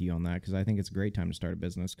disagree with you on that because I think it's a great time to start a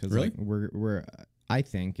business because really? Like we're I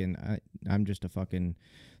think, and I'm just a fucking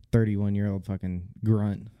 31-year-old fucking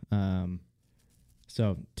grunt.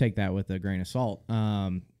 So take that with a grain of salt.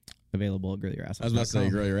 Available at Grill Your Ass. I was about to say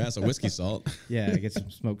Grill Your Ass, a whiskey salt. Yeah, get some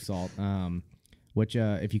smoked salt. Which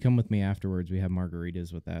if you come with me afterwards, we have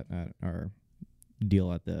margaritas with that at our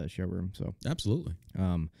deal at the showroom. So absolutely.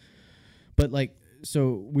 But like,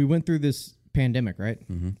 so we went through this pandemic, right?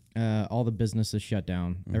 Mm-hmm. All the businesses shut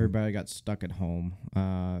down. Mm-hmm. Everybody got stuck at home.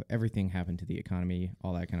 Everything happened to the economy,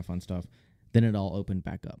 all that kind of fun stuff. Then it all opened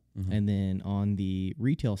back up. Mm-hmm. And then on the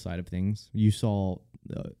retail side of things, you saw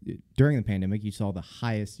during the pandemic, you saw the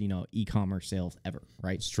highest, e-commerce sales ever,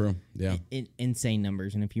 right? It's true. Yeah. Insane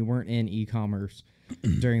numbers. And if you weren't in e-commerce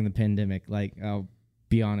during the pandemic, like, I'll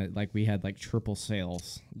be on it, like we had like triple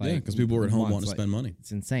sales. Like, yeah, because people were at home wanting to spend money.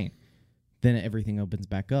 It's insane. Then everything opens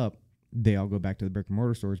back up. They all go back to the brick and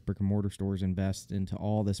mortar stores. Brick and mortar stores invest into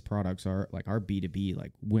all this products. Our B2B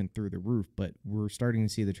like went through the roof, but we're starting to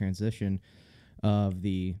see the transition of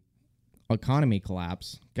the economy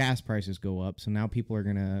collapse. Gas prices go up, so now people are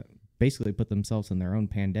gonna basically put themselves in their own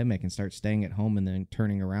pandemic and start staying at home and then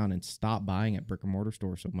turning around and stop buying at brick and mortar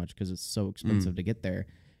stores so much because it's so expensive to get there,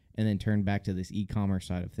 and then turn back to this e-commerce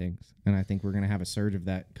side of things. And I think we're gonna have a surge of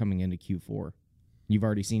that coming into Q4. You've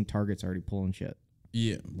already seen Target's already pulling shit.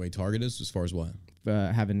 Yeah, wait, Target is as far as what?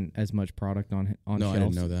 Having as much product on no, shelves. I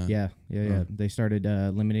didn't know that. Yeah. They started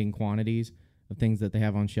limiting quantities of things that they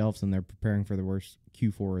have on shelves, and they're preparing for the worst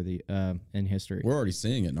Q4 of the in history. We're already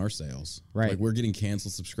seeing it in our sales. Right. Like, we're getting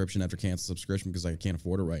canceled subscription after canceled subscription because I can't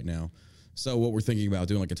afford it right now. So what we're thinking about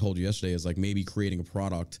doing, like I told you yesterday, is like maybe creating a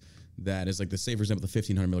product that is like the, say for example, the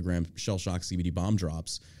 1,500 milligram Shell Shock CBD bomb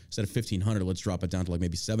drops. Instead of 1,500, let's drop it down to like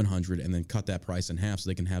maybe 700 and then cut that price in half so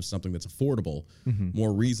they can have something that's affordable,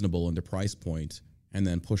 more reasonable in their price point, and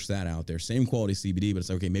then push that out there. Same quality CBD, but it's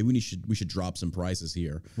like, okay, maybe we should drop some prices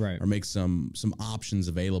here, right? Or make some options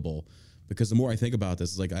available. Because the more I think about this,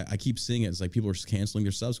 it's like I keep seeing it. It's like people are canceling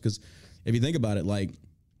their subs because if you think about it, like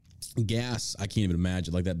gas, I can't even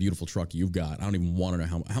imagine. Like that beautiful truck you've got, I don't even want to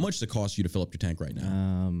know how much does it cost you to fill up your tank right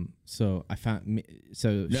now. So I found no,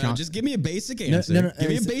 Sean, just give me a basic answer. No, give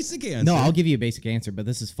me a basic answer. No, I'll give you a basic answer, but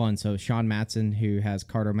this is fun. So Sean Matson, who has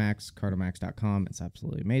Cardomax, cardomax.com, it's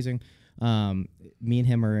absolutely amazing. Me and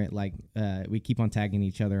him are like, we keep on tagging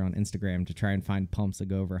each other on Instagram to try and find pumps that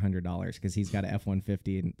go over $100 because he's got an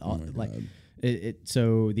F-150 and all,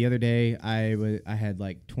 so the other day I had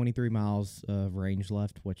like 23 miles of range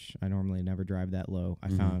left, which I normally never drive that low. I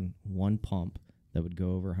found one pump that would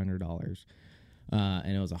go over $100,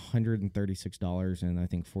 and it was $136 and I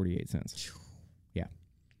think 48 cents. Yeah,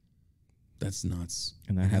 that's nuts.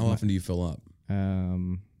 And how often do you fill up?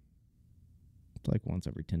 Like once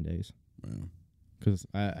every 10 days. Wow. Because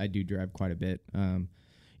I do drive quite a bit.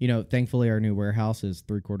 Thankfully our new warehouse is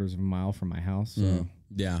 3/4 of a mile from my house. So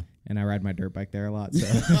yeah. And I ride my dirt bike there a lot. So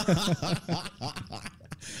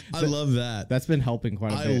I love that. That's been helping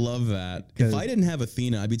quite a bit. I love that. If I didn't have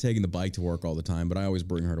Athena, I'd be taking the bike to work all the time, but I always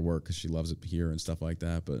bring her to work because she loves it here and stuff like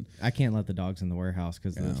that. But I can't let the dogs in the warehouse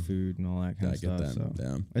because of the food and all that kind of stuff.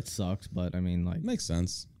 So it sucks, but I mean, like, makes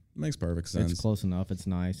sense. Makes perfect sense. It's close enough. It's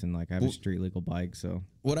nice, and like I have a street legal bike. So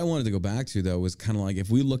what I wanted to go back to though was kind of like if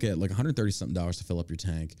we look at like $130 something to fill up your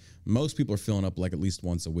tank, most people are filling up like at least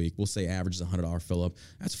once a week. We'll say average is $100 fill up.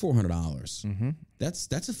 That's $400.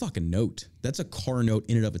 That's a fucking note. That's a car note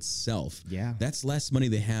in and of itself. Yeah, that's less money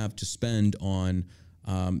they have to spend on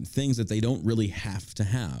things that they don't really have to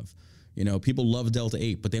have. You know, people love Delta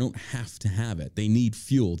 8, but they don't have to have it. They need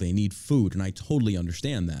fuel. They need food. And I totally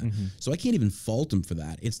understand that. So I can't even fault them for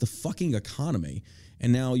that. It's the fucking economy.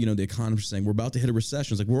 And now, you know, the economists are saying we're about to hit a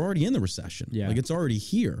recession. It's like, we're already in the recession. Yeah. Like, it's already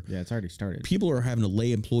here. Yeah, it's already started. People are having to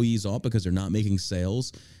lay employees off because they're not making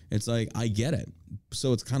sales. It's like, I get it.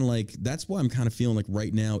 So it's kind of like, that's why I'm kind of feeling like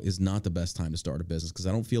right now is not the best time to start a business. Because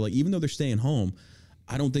I don't feel like, even though they're staying home,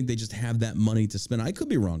 I don't think they just have that money to spend. I could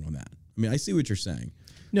be wrong on that. I mean, I see what you're saying.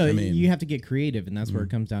 No, I mean, you have to get creative, and that's where it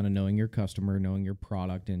comes down to knowing your customer, knowing your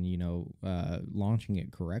product, and, you know, launching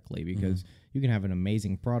it correctly, because you can have an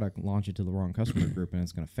amazing product, launch it to the wrong customer group, and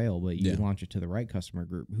it's going to fail, but you launch it to the right customer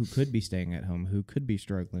group who could be staying at home, who could be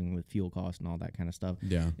struggling with fuel costs and all that kind of stuff.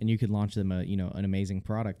 Yeah. And you could launch them an amazing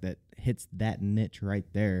product that hits that niche right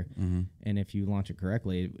there. And if you launch it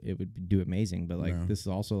correctly, it would do amazing. But like this is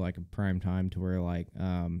also like a prime time to where like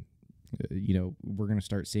you know, we're going to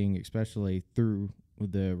start seeing, especially through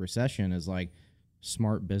the recession, is like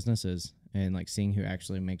smart businesses and like seeing who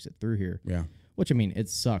actually makes it through here. Yeah. Which, I mean, it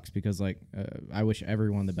sucks because like I wish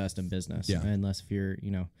everyone the best in business. Yeah. Unless if you're,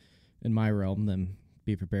 you know, in my realm, then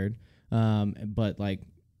be prepared. But like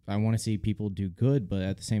I want to see people do good, but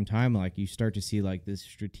at the same time, like you start to see like this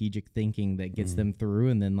strategic thinking that gets them through,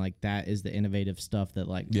 and then like that is the innovative stuff that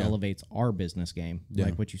like elevates our business game,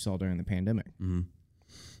 like what you saw during the pandemic.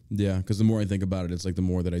 Yeah, because the more I think about it, it's like the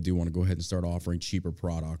more that I do want to go ahead and start offering cheaper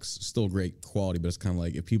products. Still great quality, but it's kind of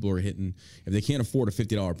like if people are if they can't afford a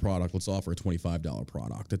 $50 product, let's offer a $25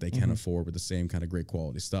 product that they can afford with the same kind of great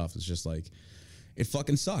quality stuff. It's just like, it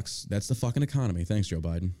fucking sucks. That's the fucking economy. Thanks, Joe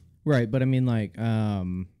Biden. Right, but I mean, like,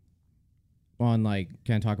 on like,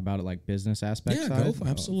 can I talk about it like business aspects? Yeah, go for,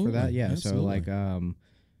 absolutely. For that, yeah. Absolutely. So like,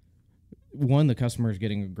 one, the customer is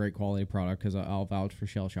getting a great quality product, because I'll vouch for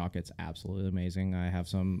Shell Shock. It's absolutely amazing. I have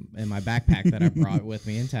some in my backpack that I brought with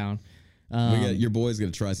me in town. Your boy's going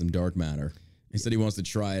to try some dark matter. He said he wants to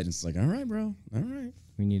try it. And it's like, all right, bro. All right.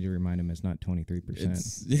 We need to remind him it's not 23%.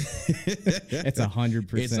 It's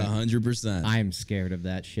 100%. It's 100%. I am scared of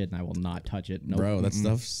that shit, and I will not touch it. Nope. Bro, that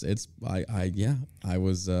stuff's, I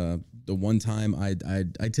was, the one time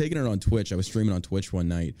I'd taken it on Twitch. I was streaming on Twitch one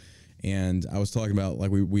night, and I was talking about, like,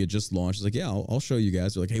 we had just launched. I was like, yeah, I'll show you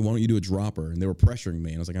guys. They're like, hey, why don't you do a dropper? And they were pressuring me.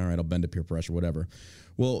 And I was like, all right, I'll bend to peer pressure, whatever.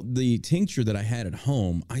 Well, the tincture that I had at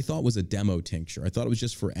home, I thought was a demo tincture. I thought it was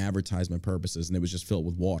just for advertisement purposes, and it was just filled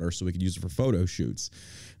with water so we could use it for photo shoots.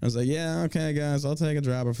 I was like, yeah, okay, guys, I'll take a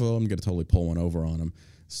dropper full. I'm going to totally pull one over on them.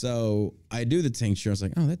 So I do the tincture. I was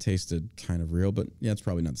like, oh, that tasted kind of real, but yeah, it's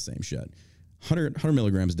probably not the same shit. 100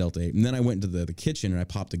 milligrams Delta 8. And then I went into the kitchen and I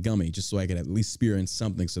popped a gummy just so I could at least experience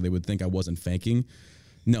something so they would think I wasn't faking.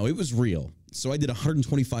 No, it was real. So I did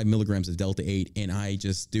 125 milligrams of Delta 8, and I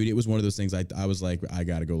just, dude, it was one of those things I was like, I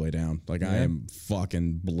got to go lay down. Like, I am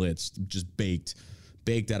fucking blitzed, just baked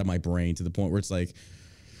out of my brain to the point where it's like,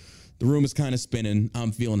 the room is kind of spinning.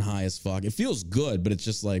 I'm feeling high as fuck. It feels good, but it's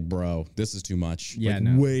just like, bro, this is too much. Yeah,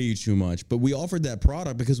 like, way too much. But we offered that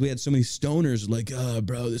product because we had so many stoners like, oh,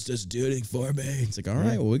 bro, this doesn't do anything for me. It's like, all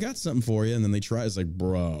right, well, we got something for you. And then they try. It's like,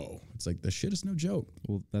 bro, it's like, this shit is no joke.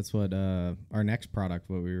 Well, that's what our next product,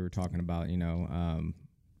 what we were talking about, you know,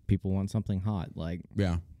 people want something hot. Like,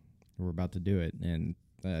 yeah, we're about to do it. And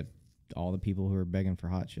all the people who are begging for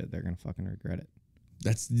hot shit, they're going to fucking regret it.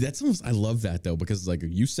 That's almost, I love that though, because like,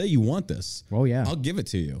 you say you want this. Oh yeah, I'll give it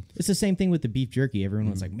to you. It's the same thing with the beef jerky. Everyone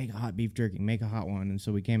was like, make a hot beef jerky, make a hot one. And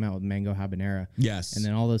so we came out with mango habanero. Yes. And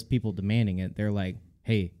then all those people demanding it, they're like,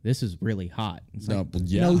 hey, this is really hot. It's like,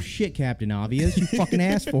 yeah. No shit, Captain Obvious. You fucking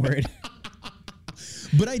asked for it.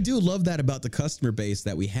 But I do love that about the customer base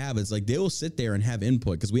that we have. It's like they will sit there and have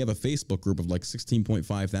input, because we have a Facebook group of like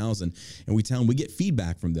 16.5 thousand, and we tell them, we get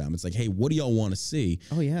feedback from them. It's like, hey, what do y'all want to see?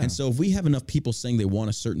 Oh, yeah. And so if we have enough people saying they want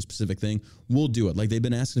a certain specific thing, we'll do it. Like they've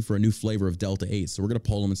been asking for a new flavor of Delta 8. So we're going to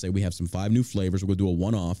poll them and say, we have some 5 new flavors. We're going to do a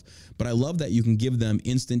one-off. But I love that you can give them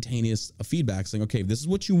instantaneous feedback saying, okay, if this is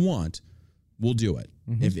what you want, we'll do it.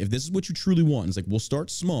 If this is what you truly want, it's like, we'll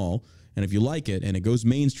start small. And if you like it and it goes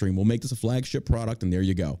mainstream, we'll make this a flagship product, and there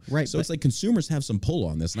you go. Right. So it's like consumers have some pull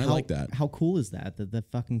on this, and I like that. How cool is that? That the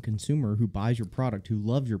fucking consumer who buys your product, who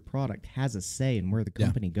loves your product, has a say in where the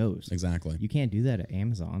company goes. Exactly. You can't do that at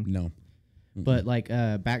Amazon. No. But like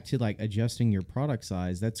back to like adjusting your product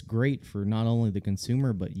size, that's great for not only the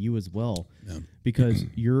consumer but you as well, because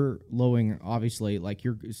you're lowering obviously like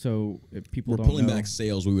so if people we're pulling back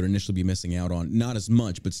sales we would initially be missing out on, not as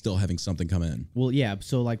much, but still having something come in. Well, yeah.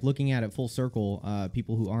 So like looking at it full circle,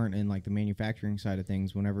 people who aren't in like the manufacturing side of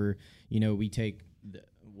things, whenever we take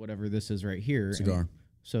whatever this is right here, cigar.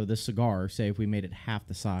 So this cigar, say if we made it half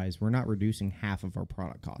the size, we're not reducing half of our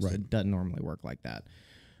product cost. Right. It doesn't normally work like that.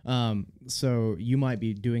 So you might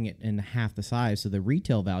be doing it in half the size, so the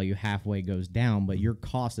retail value halfway goes down, but your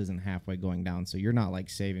cost isn't halfway going down. So you're not like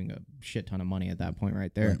saving a shit ton of money at that point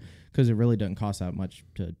right there, because it really doesn't cost that much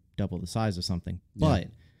to double the size of something. But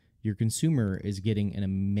your consumer is getting an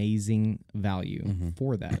amazing value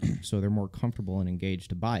for that, so they're more comfortable and engaged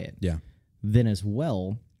to buy it. Yeah. Then as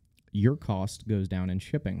well, your cost goes down in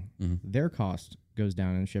shipping. Their cost goes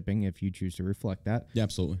down in shipping if you choose to reflect that. Yeah,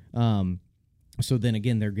 absolutely. So then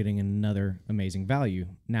again, they're getting another amazing value.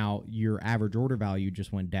 Now, your average order value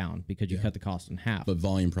just went down because you cut the cost in half. But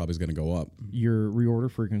volume probably is going to go up. Your reorder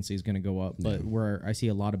frequency is going to go up. But where I see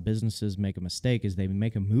a lot of businesses make a mistake is they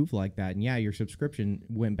make a move like that. And yeah, your subscription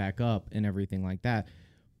went back up and everything like that.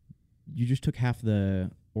 You just took half the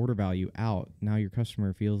order value out. Now your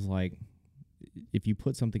customer feels like if you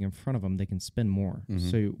put something in front of them, they can spend more.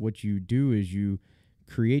 So what you do is you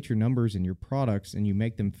create your numbers and your products, and you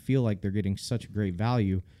make them feel like they're getting such a great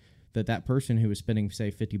value that person who is spending, say,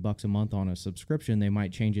 $50 a month on a subscription, they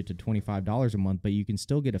might change it to $25 a month, but you can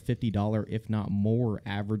still get a $50, if not more,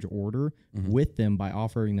 average order with them by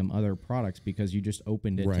offering them other products because you just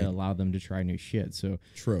opened it to allow them to try new shit. So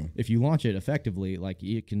if you launch it effectively, like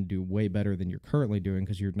it can do way better than you're currently doing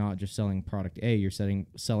because you're not just selling product A, you're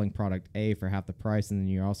selling product A for half the price, and then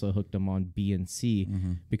you're also hooked them on B and C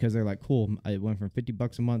because they're like, cool, it went from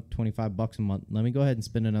 $50 a month, $25 a month. Let me go ahead and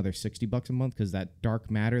spend another $60 a month because that dark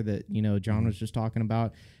matter that John was just talking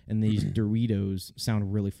about, and these Doritos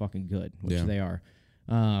sound really fucking good, which they are.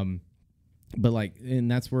 But like,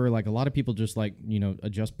 and that's where like a lot of people just like,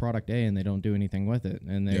 adjust product A and they don't do anything with it.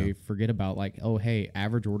 And they forget about like, oh, hey,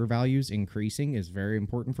 average order values increasing is very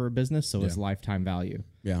important for a business. So it's lifetime value.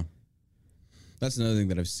 Yeah. That's another thing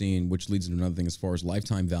that I've seen, which leads into another thing as far as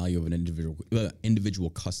lifetime value of an individual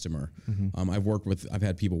customer. I've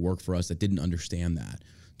had people work for us that didn't understand that.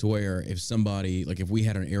 To where if somebody, like if we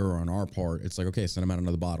had an error on our part, it's like, okay, send them out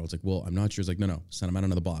another bottle. It's like, well, I'm not sure. It's like, no, send them out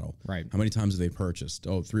another bottle. Right. How many times have they purchased?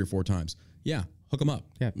 Oh, 3 or 4 times. Yeah, hook them up.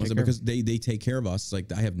 Yeah, because they take care of us. It's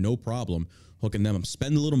like, I have no problem hooking them up.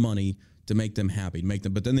 Spend a little money to make them happy,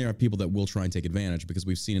 but then there are people that will try and take advantage because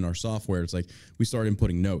we've seen in our software, it's like we started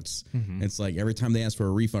inputting notes. It's like every time they ask for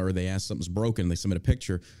a refund or they ask something's broken, they submit a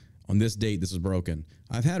picture. On this date, this is broken.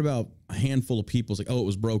 I've had about a handful of people say, oh, it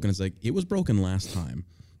was broken. It's like, it was broken last time.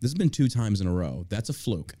 This has been 2 times in a row. That's a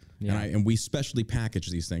fluke. Yeah. And we specially package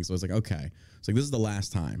these things. So it's like, okay. It's like, this is the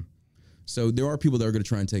last time. So there are people that are going to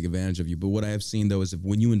try and take advantage of you. But what I have seen, though, is if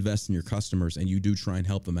when you invest in your customers and you do try and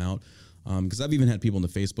help them out, because I've even had people in the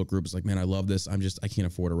Facebook group, it's like, man, I love this. I can't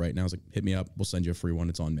afford it right now. It's like, hit me up. We'll send you a free one.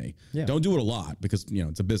 It's on me. Yeah. Don't do it a lot because,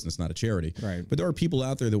 it's a business, not a charity. Right. But there are people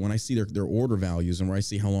out there that when I see their order values and where I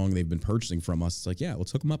see how long they've been purchasing from us, it's like, yeah,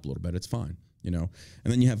 let's hook them up a little bit. It's fine. And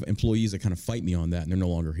then you have employees that kind of fight me on that, and they're no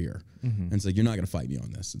longer here. And it's like, you're not going to fight me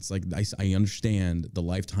on this. It's like, I understand the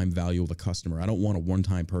lifetime value of a customer. I don't want a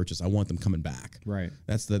one-time purchase. I want them coming back. Right.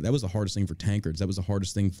 That was the hardest thing for tankards. That was the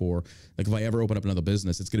hardest thing for, like, if I ever open up another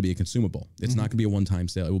business, it's going to be a consumable. It's not going to be a one-time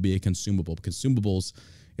sale. It will be a consumable. Consumables,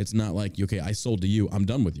 it's not like, okay, I sold to you. I'm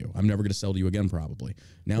done with you. I'm never going to sell to you again, probably.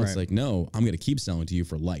 Now it's like, no, I'm going to keep selling to you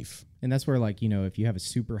for life. And that's where, like, if you have a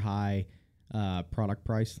super high product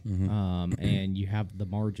price, and you have the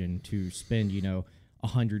margin to spend,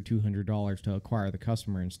 $100, $200 to acquire the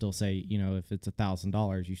customer and still say, if it's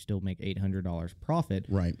 $1,000, you still make $800 profit.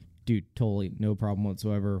 Right. Dude, totally no problem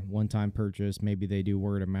whatsoever. One-time purchase, maybe they do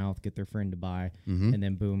word of mouth, get their friend to buy, and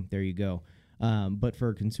then boom, there you go. But for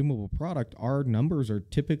a consumable product, our numbers are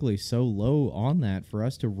typically so low on that for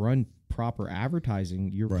us to run proper advertising.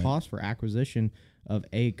 Your cost for acquisition of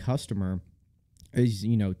a customer is,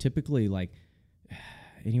 typically like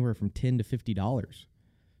anywhere from $10 to $50.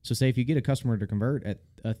 So say if you get a customer to convert at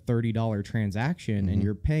a $30 transaction and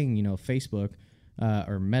you're paying, Facebook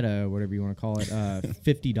or Meta, whatever you want to call it,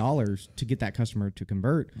 $50 to get that customer to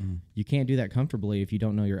convert, you can't do that comfortably if you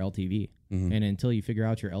don't know your LTV. And until you figure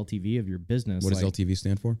out your LTV of your business. What does LTV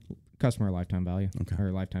stand for? Customer lifetime value. Okay.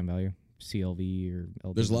 Or lifetime value. CLV or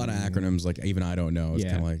LTV. There's a lot of acronyms, like even I don't know. It's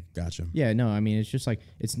kind of like, gotcha. Yeah, no, I mean, it's just like,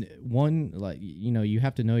 it's one, like, you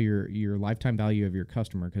have to know your lifetime value of your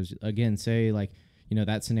customer. Because again, say like,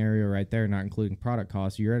 that scenario right there, not including product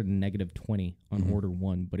costs, you're at a -20 on order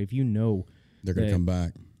 1. But if you know They're going to come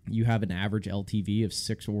back. You have an average LTV of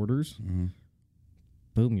 6 orders.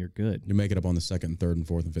 Boom, you're good. You make it up on the second, third, and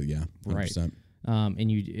fourth, and fifth. Yeah, 100%. Right.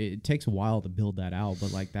 And it takes a while to build that out,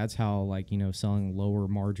 but like that's how, like, you know, selling lower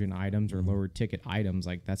margin items or lower ticket items,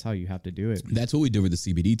 like that's how you have to do it. That's what we do with the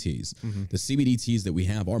CBD teas. The CBD teas that we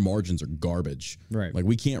have, our margins are garbage. Right. Like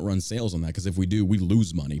we can't run sales on that because if we do, we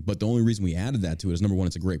lose money. But the only reason we added that to it is, number one,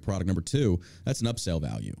 it's a great product. Number two, that's an upsell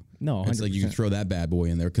value. No, 100%. It's like you can throw that bad boy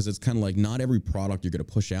in there because it's kind of like not every product you're going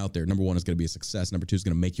to push out there, number one, is going to be a success. Number two, is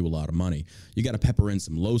going to make you a lot of money. You got to pepper in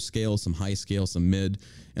some low scale, some high scale, some mid.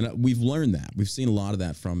 And we've learned that. We've seen a lot of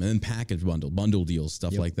that and then package bundle deals,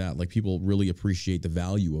 stuff like that. Like people really appreciate the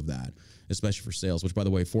value of that, especially for sales, which by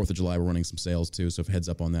the way, 4th of July, we're running some sales too. So if heads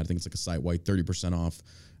up on that, I think it's like a site-wide 30% off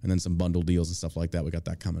and then some bundle deals and stuff like that. We got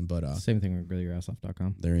that coming. But same thing with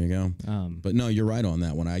grillyourassoff.com. There you go. But no, you're right on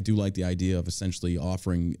that one. I do like the idea of essentially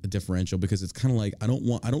offering a differential because it's kind of like, I don't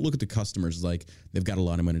look at the customers as like they've got a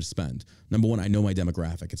lot of money to spend. Number one, I know my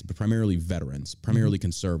demographic. It's primarily veterans, primarily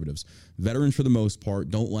conservatives. Veterans, for the most part,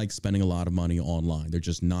 don't like spending a lot of money online. They're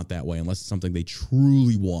just not that way unless it's something they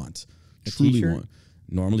truly want.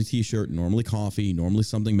 Normally t-shirt, normally coffee, normally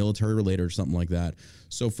something military related or something like that.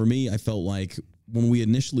 So for me, I felt like when we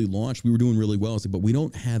initially launched, we were doing really well. I was like, but we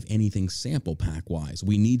don't have anything sample pack wise.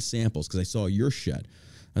 We need samples because I saw your shit.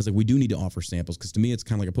 I was like, we do need to offer samples because to me, it's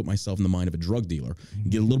kind of like I put myself in the mind of a drug dealer.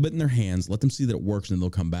 Get a little bit in their hands, let them see that it works, and then they'll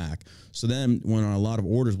come back. So then when on a lot of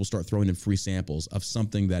orders, we'll start throwing in free samples of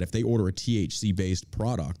something that if they order a THC-based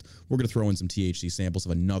product, we're going to throw in some THC samples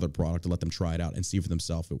of another product to let them try it out and see for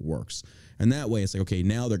themselves if it works. And that way, it's like, okay,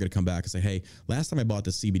 now they're going to come back and say, hey, last time I bought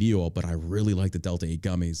the CBD oil, but I really like the Delta 8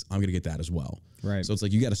 gummies. I'm going to get that as well. Right. So it's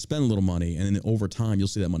like you got to spend a little money, and then over time, you'll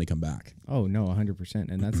see that money come back. Oh, no,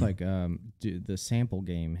 100%. And that's like the sample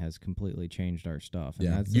game has completely changed our stuff. And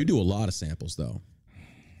that's you do a lot of samples, though.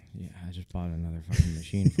 Yeah, I just bought another fucking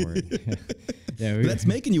machine for it. Yeah, that's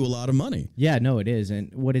making you a lot of money. Yeah, no, it is.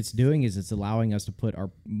 And what it's doing is it's allowing us to put our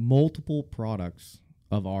multiple products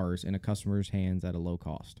of ours in a customer's hands at a low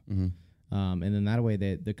cost. And then that way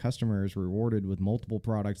the customer is rewarded with multiple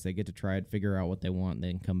products. They get to try it, figure out what they want, and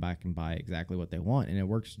then come back and buy exactly what they want. And it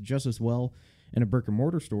works just as well in a brick and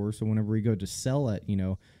mortar store. So whenever we go to sell at, you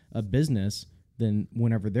know, a business, then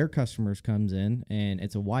whenever their customers comes in and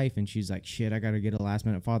it's a wife and she's like, shit, I got to get a last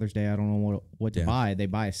minute Father's Day. I don't know what to buy. They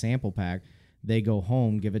buy a sample pack. They go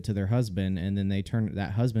home, give it to their husband, and then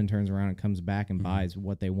that husband turns around and comes back and buys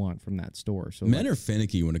what they want from that store. So men are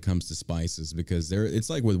finicky when it comes to spices because it's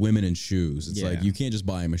like with women and shoes. It's like you can't just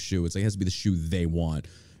buy them a shoe. It's like it has to be the shoe they want.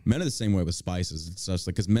 Men are the same way with spices. It's just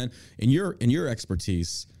like because men in your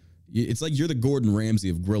expertise, it's like you're the Gordon Ramsay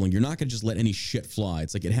of grilling. You're not gonna just let any shit fly.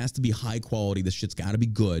 It's like it has to be high quality. This shit's got to be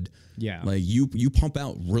good. Yeah, like you pump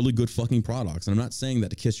out really good fucking products. And I'm not saying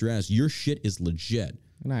that to kiss your ass. Your shit is legit.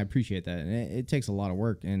 And I appreciate that. And it takes a lot of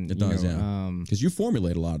work. And it does, because you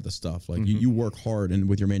formulate a lot of the stuff. Like you work hard and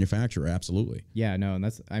with your manufacturer, absolutely. Yeah, no, and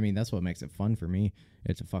that's what makes it fun for me.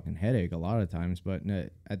 It's a fucking headache a lot of times, but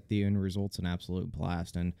at the end result's an absolute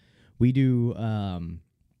blast. And we do I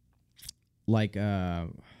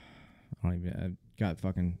got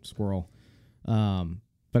fucking squirrel. But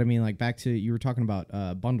I mean, like back to you were talking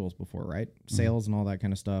about bundles before, right? Sales and all that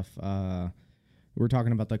kind of stuff. We're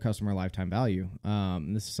talking about the customer lifetime value.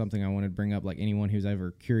 This is something I wanted to bring up. Like anyone who's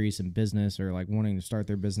ever curious in business or like wanting to start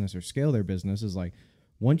their business or scale their business is like,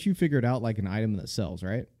 once you figured out like an item that sells,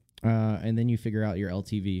 right? And then you figure out your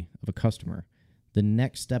LTV of a customer. The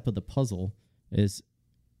next step of the puzzle is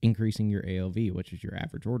increasing your AOV, which is your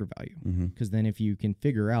average order value. Because then if you can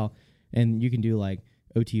figure out, and you can do like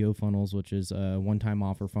OTO funnels, which is one-time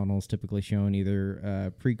offer funnels, typically shown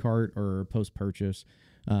either pre-cart or post-purchase.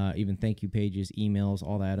 Even thank you pages, emails,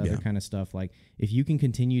 all that other kind of stuff. Like if you can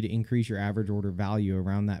continue to increase your average order value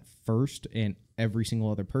around that first and every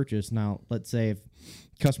single other purchase. Now, let's say if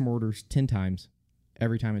customer orders 10 times,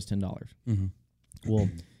 every time it's $10. Well,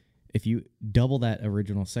 if you double that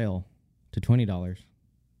original sale to $20,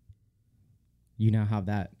 you now have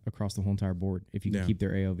that across the whole entire board. If you can keep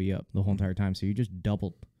their AOV up the whole entire time. So you just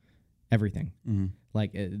doubled everything.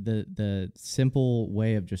 Like the simple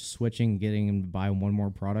way of just switching, getting them to buy one more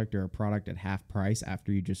product or a product at half price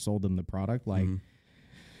after you just sold them the product. Like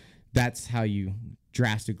that's how you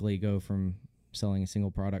drastically go from selling a single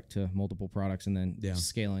product to multiple products and then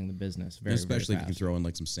scaling the business very, especially very if you can throw in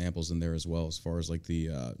like some samples in there as well, as far as like the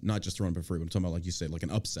not just throwing it for free, but I'm talking about like you said, like an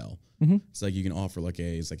upsell. It's like you can offer like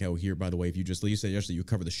it's like, oh, here, by the way, if you just, you said yesterday you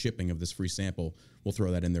cover the shipping of this free sample, we'll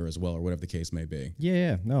throw that in there as well, or whatever the case may be.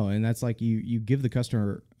 No, and that's like you give the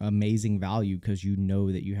customer amazing value because you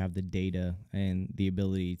know that you have the data and the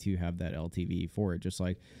ability to have that LTV for it. Just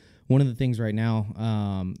like one of the things right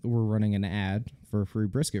now, we're running an ad for a free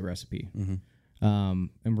brisket recipe. And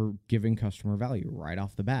we're giving customer value right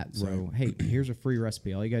off the bat. So, hey, here's a free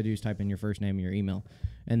recipe. All you got to do is type in your first name and your email.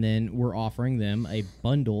 And then we're offering them a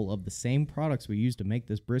bundle of the same products we use to make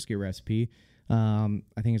this brisket recipe. I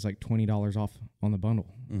think it's like $20 off on the bundle.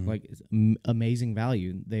 Like, it's amazing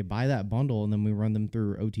value. They buy that bundle, and then we run them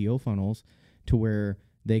through OTO funnels to where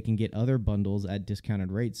they can get other bundles at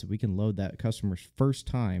discounted rates. So we can load that customer's first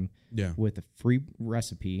time with a free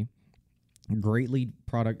recipe, greatly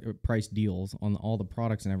product price deals on all the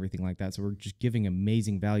products and everything like that. So we're just giving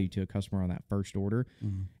amazing value to a customer on that first order.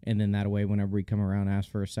 And then that way, whenever we come around and ask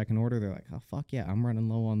for a second order, they're like, oh, fuck yeah, I'm running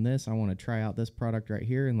low on this. I want to try out this product right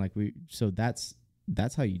here. And like so that's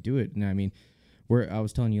how you do it. And I mean, I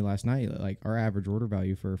was telling you last night, like our average order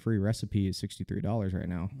value for a free recipe is $63 right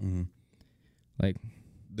now. Like,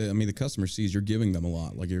 the customer sees you're giving them a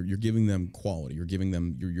lot. Like you're giving them quality. You're giving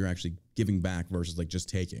them. You're actually giving back versus like just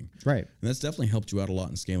taking. Right. And that's definitely helped you out a lot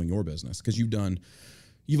in scaling your business because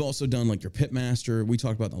you've also done like your Pitmaster. We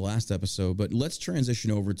talked about in the last episode, but let's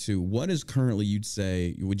transition over to what is currently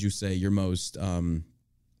would you say your most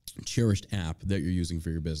cherished app that you're using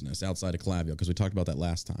for your business outside of Klaviyo? Because we talked about that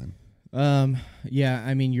last time. Yeah,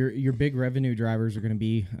 I mean, your big revenue drivers are going to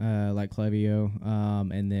be, like Klaviyo.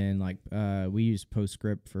 And then like, we use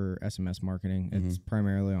Postscript for SMS marketing. It's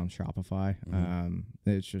primarily on Shopify.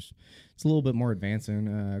 It's a little bit more advanced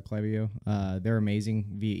than, Klaviyo. They're amazing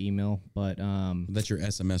via email, but, that's your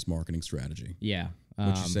SMS marketing strategy. Yeah.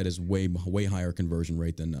 Which you said is way higher conversion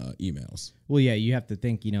rate than emails. Well, yeah, you have to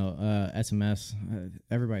think, SMS,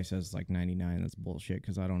 everybody says like 99. That's bullshit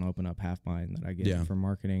because I don't open up half mine that I get for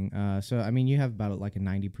marketing. So, I mean, you have about like a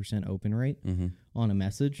 90% open rate on a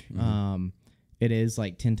message. It is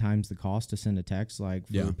like 10 times the cost to send a text. Like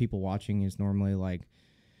for people watching is normally like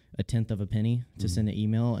a tenth of a penny to send an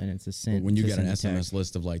email, and it's a cent. But when you get an SMS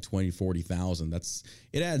list of like 20, 40,000,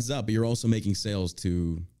 it adds up, but you're also making sales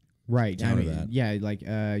to... Right. I mean, yeah, like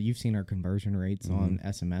you've seen our conversion rates on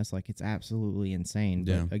SMS. Like it's absolutely insane.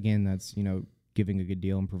 But again, that's, giving a good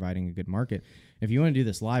deal and providing a good market. If you want to do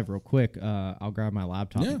this live real quick, I'll grab my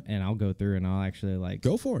laptop and I'll go through and I'll actually like...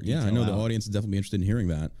 Go for it. Yeah, I know the audience is definitely interested in hearing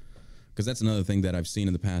that. Because that's another thing that I've seen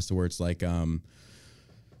in the past where it's like when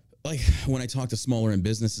I talk to smaller end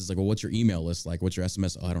businesses, like, well, what's your email list? Like, what's your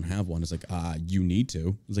SMS? Oh, I don't have one. It's like, you need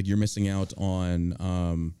to. It's like you're missing out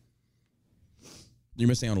on... You're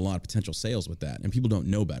missing out on a lot of potential sales with that, and people don't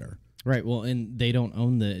know better. Right. Well, and they don't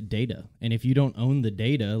own the data. And if you don't own the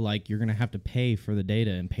data, like you're going to have to pay for the data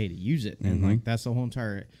and pay to use it. And like that's the whole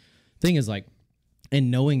entire thing is like, and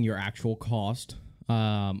knowing your actual cost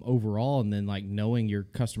overall, and then like knowing your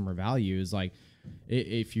customer value is like,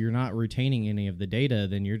 if you're not retaining any of the data,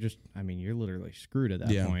 then you're just, you're literally screwed at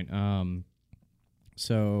that point.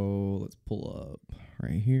 So let's pull up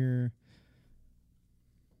right here.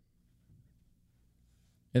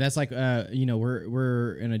 And that's like,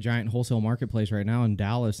 we're in a giant wholesale marketplace right now in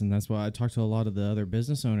Dallas, and that's why I talk to a lot of the other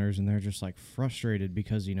business owners, and they're just like frustrated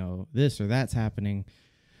because this or that's happening,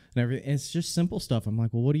 and everything. It's just simple stuff. I'm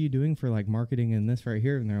like, well, what are you doing for like marketing and this right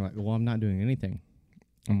here? And they're like, well, I'm not doing anything.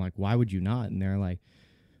 I'm like, why would you not? And they're like,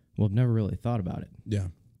 well, I've never really thought about it. Yeah.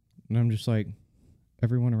 And I'm just like,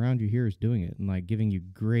 everyone around you here is doing it and like giving you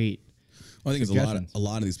great. Well, I think it's a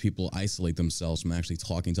lot of these people isolate themselves from actually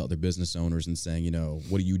talking to other business owners and saying,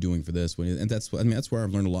 what are you doing for this? And that's where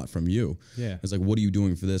I've learned a lot from you. Yeah. It's like, what are you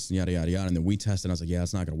doing for this? And yada, yada, yada. And then we tested and I was like, yeah,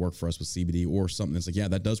 it's not going to work for us with CBD or something. It's like, yeah,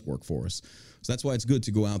 that does work for us. So that's why it's good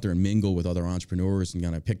to go out there and mingle with other entrepreneurs and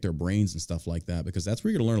kind of pick their brains and stuff like that, because that's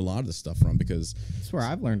where you're going to learn a lot of this stuff from, because that's where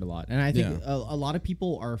I've learned a lot. And I think a lot of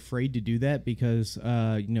people are afraid to do that because,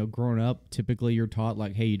 growing up, typically you're taught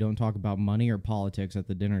like, hey, you don't talk about money or politics at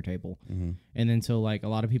the dinner table. And then so like a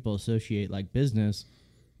lot of people associate like business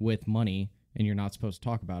with money, and you're not supposed to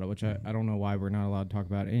talk about it, which I don't know why we're not allowed to talk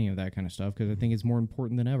about any of that kind of stuff, because I think it's more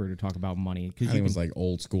important than ever to talk about money. I think it was like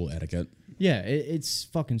old school etiquette. Yeah, it's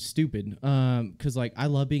fucking stupid. Because like I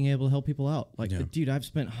love being able to help people out. Like, dude, I've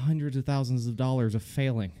spent hundreds of thousands of dollars of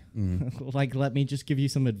failing. Like, let me just give you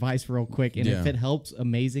some advice real quick, and if it helps,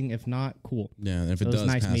 amazing. If not, cool. Yeah, and if it does,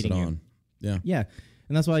 nice pass it on. You. Yeah.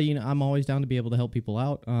 And that's why, I'm always down to be able to help people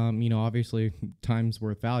out. Obviously time's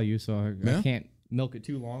worth value, so I can't milk it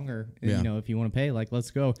too long, or if you want to pay, like,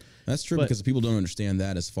 let's go. That's true, because people don't understand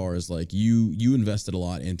that, as far as like you invested a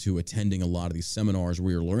lot into attending a lot of these seminars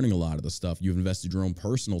where you're learning a lot of the stuff. You've invested your own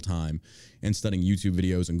personal time in studying YouTube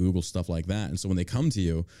videos and Google stuff like that. And so when they come to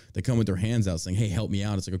you, they come with their hands out saying, hey, help me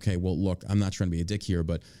out. It's like, okay, well, look, I'm not trying to be a dick here,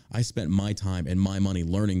 but I spent my time and my money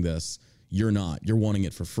learning this. You're not. You're wanting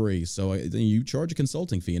it for free. So then you charge a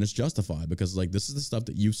consulting fee, and it's justified because like this is the stuff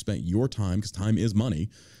that you've spent your time, because time is money,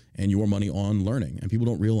 and your money on learning. And people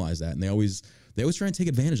don't realize that, and they always try and take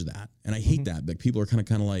advantage of that. And I hate that. Like people are kind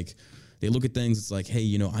of like, they look at things. It's like, hey,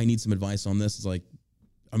 you know, I need some advice on this. It's like,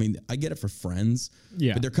 I mean, I get it for friends,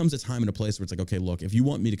 but there comes a time and a place where it's like, okay, look, if you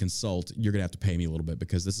want me to consult, you're going to have to pay me a little bit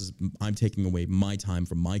because I'm taking away my time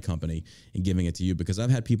from my company and giving it to you, because I've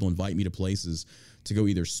had people invite me to places to go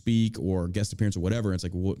either speak or guest appearance or whatever. And it's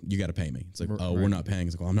like, well, you got to pay me. It's like, oh, we're not paying.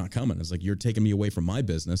 It's like, well, I'm not coming. It's like, you're taking me away from my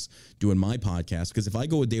business doing my podcast. Because if I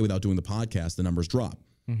go a day without doing the podcast, the numbers drop.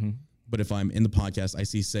 Mm-hmm. But if I'm in the podcast, I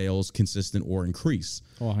see sales consistent or increase.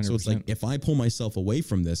 Oh, 100%. So it's like, if I pull myself away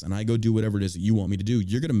from this and I go do whatever it is that you want me to do,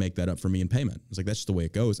 you're going to make that up for me in payment. It's like, that's just the way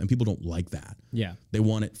it goes. And people don't like that. Yeah. They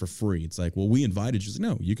want it for free. It's like, well, we invited you. It's like,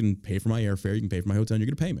 no, you can pay for my airfare. You can pay for my hotel. And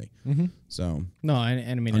you're going to pay me. Mm-hmm. So no,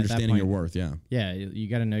 and I mean, understanding at that point, your worth. Yeah. Yeah. You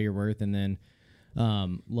got to know your worth. And then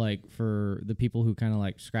like for the people who kind of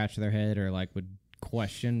like scratch their head or like would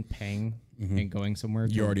question paying and going somewhere.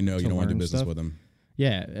 You already know you don't want to do business with them.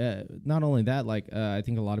 Yeah, not only that, like I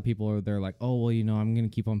think a lot of people they're like, oh well, you know, I'm gonna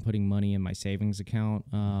keep on putting money in my savings account,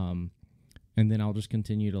 and then I'll just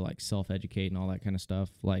continue to like self-educate and all that kind of stuff.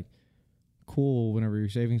 Like, cool, whenever your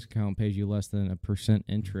savings account pays you less than 1%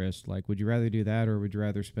 interest, like, would you rather do that, or would you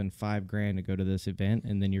rather spend $5,000 to go to this event,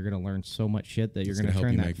 and then you're gonna learn so much shit that you're gonna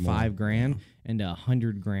turn that $5,000 into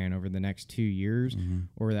 $100,000 over the next 2 years,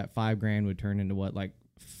 or that $5,000 would turn into what, like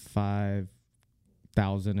 $5,002.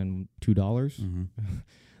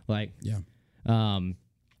 Like, yeah.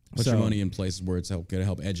 Put your money in places where it's going to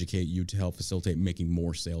help educate you, to help facilitate making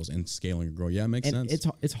more sales and scaling or grow. Yeah, it makes sense.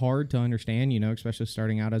 It's hard to understand, you know, especially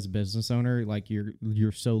starting out as a business owner. Like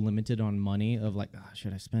you're so limited on money of like, oh,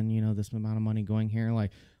 should I spend, you know, this amount of money going here?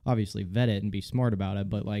 Like, obviously vet it and be smart about it,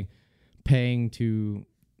 but like paying to,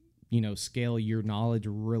 you know, scale your knowledge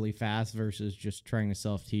really fast versus just trying to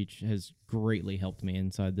self-teach has greatly helped me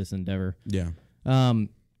inside this endeavor. Yeah. All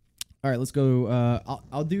right, let's go.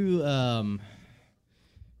 I'll do,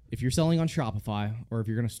 if you're selling on Shopify or if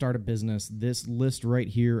you're going to start a business, this list right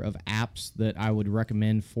here of apps that I would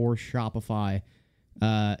recommend for Shopify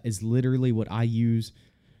is literally what I use.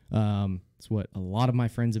 It's what a lot of my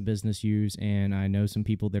friends in business use, and I know some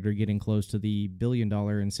people that are getting close to the $1 billion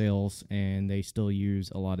in sales, and they still use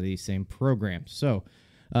a lot of these same programs. So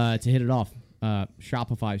to hit it off,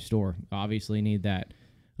 Shopify store, obviously need that.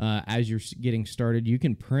 As you're getting started, you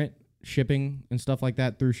can print shipping and stuff like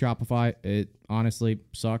that through Shopify. It honestly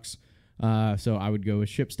sucks. So I would go with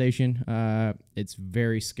ShipStation. It's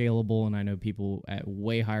very scalable, and I know people at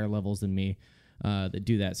way higher levels than me that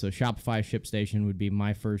do that. So Shopify, ShipStation would be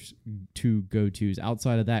my first two go-tos.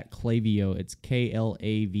 Outside of that, Klaviyo. It's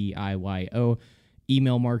Klaviyo.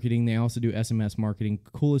 Email marketing. They also do SMS marketing.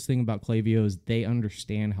 Coolest thing about Klaviyo is they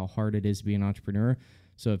understand how hard it is to be an entrepreneur.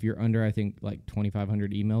 So if you're under, I think, like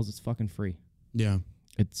 2,500 emails, it's fucking free. Yeah.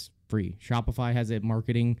 It's free. Shopify has a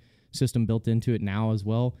marketing system built into it now as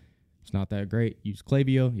well. It's not that great. Use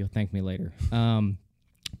Klaviyo. You'll thank me later.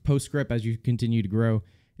 PostScript, as you continue to grow,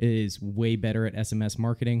 is way better at SMS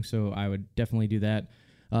marketing, so I would definitely do that.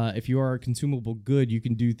 If you are a consumable good, you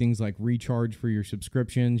can do things like recharge for your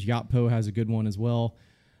subscriptions. Yotpo has a good one as well.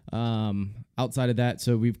 Outside of that,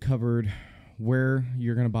 so we've covered where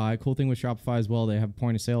you're going to buy. Cool thing with Shopify as well, they have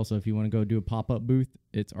point of sale, so if you want to go do a pop-up booth,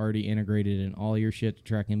 it's already integrated in all your shit to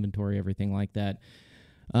track inventory, everything like that.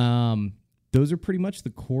 Those are pretty much the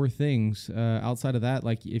core things. Outside of that,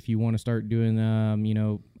 like if you want to start doing, you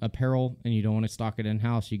know, apparel and you don't want to stock it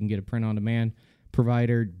in-house, you can get a print-on-demand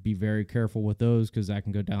provider. Be very careful with those because that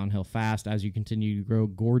can go downhill fast as you continue to grow.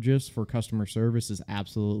 Gorgias for customer service is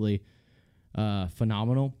absolutely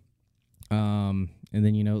phenomenal. And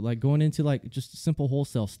then, you know, like going into like just simple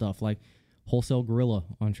wholesale stuff, like Wholesale Gorilla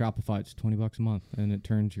on Shopify. It's $20 a month, and it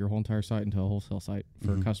turns your whole entire site into a wholesale site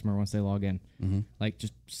for a customer once they log in. Like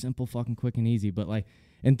just simple, fucking quick and easy. But like,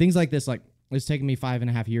 and things like this, like it's taken me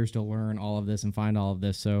 5.5 years to learn all of this and find all of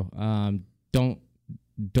this. So don't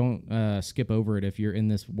skip over it if you're in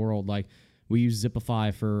this world. Like we use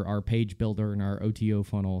Zipify for our page builder and our OTO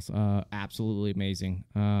funnels. Absolutely amazing.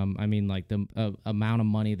 I mean, like the amount of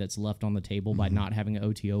money that's left on the table by not having an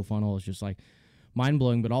OTO funnel is just like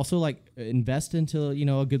mind-blowing. But also like invest into, you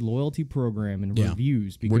know, a good loyalty program and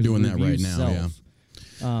reviews. Because we're doing that right now. Yeah.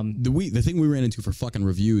 The thing we ran into for fucking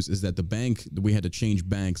reviews is that the bank, we had to change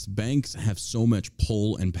banks. Banks have so much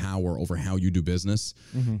pull and power over how you do business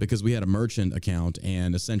because we had a merchant account,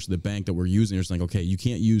 and essentially the bank that we're using is like, okay, you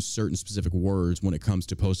can't use certain specific words when it comes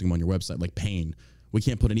to posting them on your website, like pain. We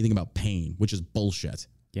can't put anything about pain, which is bullshit.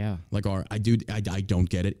 Yeah. Like I don't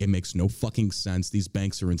get it. It makes no fucking sense. These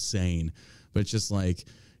banks are insane. But it's just like,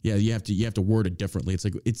 yeah, you have to word it differently. It's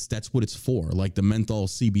like that's what it's for. Like the menthol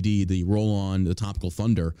CBD, the roll on, the topical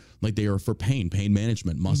thunder, like they are for pain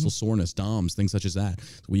management, muscle soreness, DOMS, things such as that.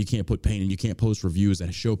 Well, you can't put pain and you can't post reviews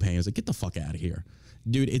that show pain. It's like, get the fuck out of here.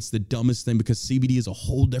 Dude, it's the dumbest thing because CBD is a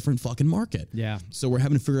whole different fucking market. Yeah. So we're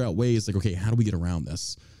having to figure out ways like, okay, how do we get around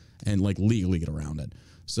this and like legally get around it?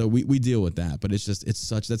 So we deal with that, but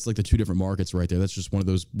that's like the two different markets right there. That's just one of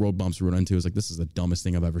those road bumps we run into. It's like, this is the dumbest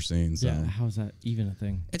thing I've ever seen. So. Yeah. How is that even a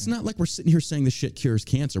thing? It's not like we're sitting here saying the shit cures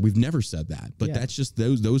cancer. We've never said that, but that's just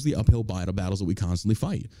those are the uphill battles that we constantly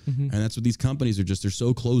fight. And that's what these companies are just, they're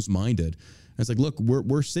so closed-minded. And it's like, look,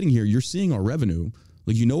 we're sitting here, you're seeing our revenue.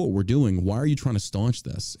 Like, you know what we're doing. Why are you trying to staunch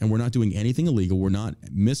this? And we're not doing anything illegal. We're not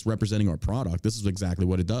misrepresenting our product. This is exactly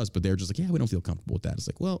what it does. But they're just like, yeah, we don't feel comfortable with that. It's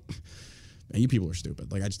like, well, man, you people are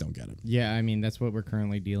stupid. Like, I just don't get it. Yeah, I mean, that's what we're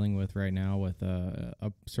currently dealing with right now with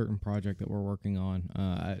a certain project that we're working on.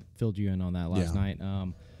 I filled you in on that last night.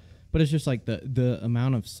 But it's just like the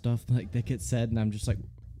amount of stuff like that gets said, and I'm just like,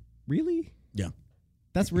 really? Yeah.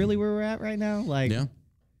 That's really where we're at right now? Like, yeah.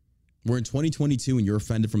 We're in 2022 and you're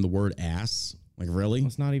offended from the word ass? Like, really?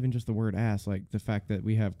 It's not even just the word ass, like the fact that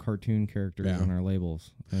we have cartoon characters on our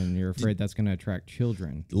labels, and you're afraid that's going to attract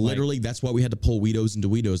children. Literally, that's why we had to pull Weedos into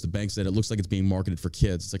Weedos. The bank said it looks like it's being marketed for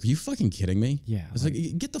kids. It's like, are you fucking kidding me? Yeah. It's like,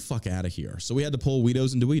 get the fuck out of here. So we had to pull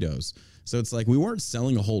Weedos into Weedos. So it's like, we weren't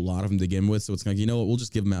selling a whole lot of them to begin with. So it's like, you know what? We'll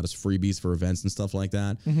just give them out as freebies for events and stuff like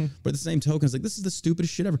that. But at the same token, it's like, this is the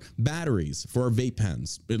stupidest shit ever. Batteries for our vape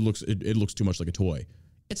pens. It looks too much like a toy.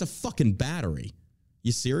 It's a fucking battery.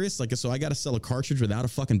 You serious? Like, so I got to sell a cartridge without a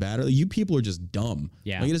fucking battery? Like, you people are just dumb.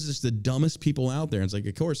 Yeah. Like, it is just the dumbest people out there. It's like,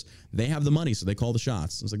 of course, they have the money, so they call the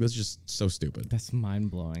shots. It's like, that's just so stupid. That's mind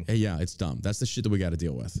blowing. Yeah, it's dumb. That's the shit that we got to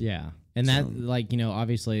deal with. Yeah. And that, like, you know,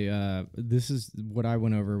 obviously, this is what I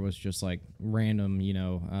went over was just like random, you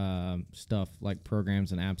know, stuff like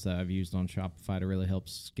programs and apps that I've used on Shopify to really help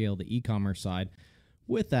scale the e-commerce side.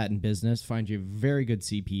 With that in business, find you a very good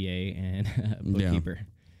CPA and bookkeeper. Yeah.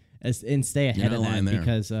 And stay ahead of that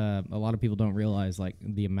because a lot of people don't realize like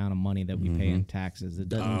the amount of money that we pay in taxes. It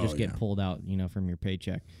doesn't just get pulled out, you know, from your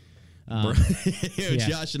paycheck.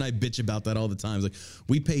 Josh and I bitch about that all the time. It's like,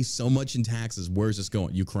 we pay so much in taxes. Where's this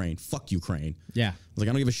going? Ukraine. Fuck Ukraine. Yeah. It's like,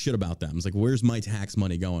 I don't give a shit about them. It's like, where's my tax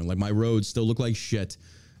money going? Like, my roads still look like shit.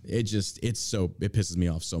 It pisses me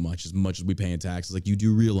off so much as we pay in taxes. Like, you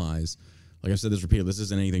do realize, like I've said this repeatedly, this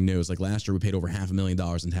isn't anything new. It's like last year we paid over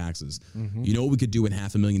 $500,000 in taxes. You know what we could do with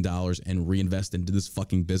 $500,000 and reinvest into this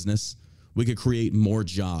fucking business? We could create more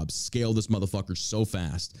jobs, scale this motherfucker so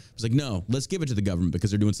fast. It's like, no, let's give it to the government because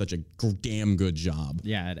they're doing such a damn good job.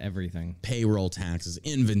 Yeah, at everything. Payroll taxes,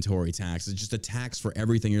 inventory taxes, just a tax for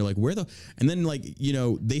everything. You're like, and then like, you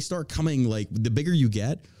know, they start coming like, the bigger you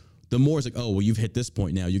get, the more it's like, oh, well, you've hit this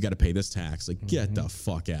point now. You got to pay this tax. Like, get the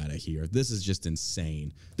fuck out of here. This is just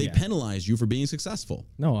insane. They penalize you for being successful.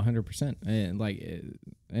 No, 100%.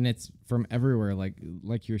 And it's from everywhere. Like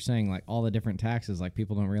you're saying, like all the different taxes. Like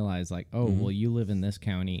people don't realize, like, oh, well, you live in this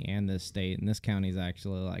county and this state, and this county is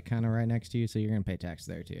actually like kind of right next to you, so you're gonna pay tax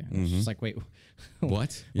there too. It's just like, wait,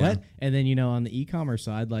 what? What? And then, you know, on the e-commerce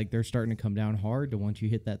side, like they're starting to come down hard to once you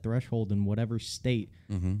hit that threshold in whatever state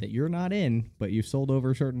that you're not in, but you've sold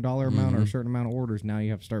over a certain dollar amount or a certain amount of orders. Now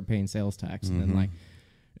you have to start paying sales tax, and then like,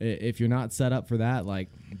 if you're not set up for that, like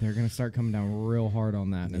they're going to start coming down real hard on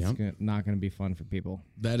that, and it's not going to be fun for people.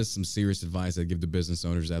 That is some serious advice I'd give to business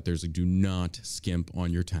owners out there. Is like, do not skimp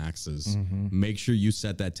on your taxes. Make sure you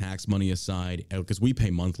set that tax money aside because we pay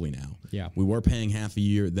monthly now. Yeah, we were paying half a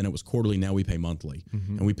year, then it was quarterly. Now we pay monthly,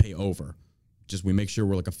 and we pay over. Just we make sure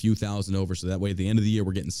we're like a few thousand over, so that way at the end of the year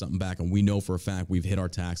we're getting something back, and we know for a fact we've hit our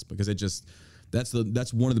tax because it just.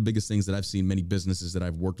 That's one of the biggest things that I've seen many businesses that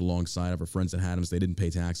I've worked alongside of, or friends that had them, they didn't pay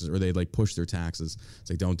taxes or they like push their taxes. It's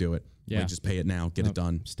like, don't do it. Yeah. Like, just pay it now. Get it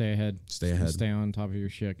done. Stay ahead. Stay ahead. Stay on top of your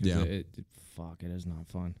shit. Yeah. Fuck, it is not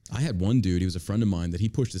fun. I had one dude, he was a friend of mine, that he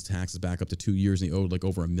pushed his taxes back up to 2 years and he owed like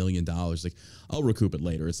over $1 million. Like, I'll recoup it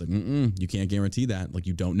later. It's like, you can't guarantee that. Like,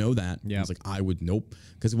 you don't know that. Yeah. I was like, I would, nope.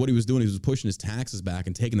 Because what he was doing, he was pushing his taxes back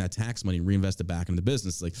and taking that tax money and reinvest it back into the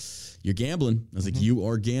business. Like, you're gambling. I was like, you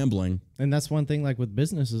are gambling. And that's one thing, like with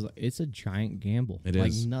businesses, it's a giant gamble. It like,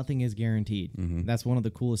 is. Nothing is guaranteed. That's one of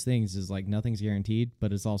the coolest things is like nothing's guaranteed,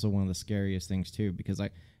 but it's also one of the scariest things too, because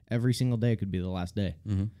like every single day could be the last day.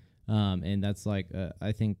 And that's like,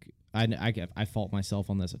 I think I fault myself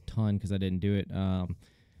on this a ton because I didn't do it.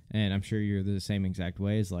 And I'm sure you're the same exact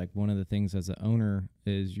way. Is like one of the things as an owner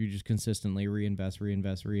is you just consistently reinvest.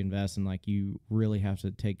 And like you really have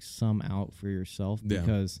to take some out for yourself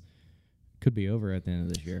because could be over at the end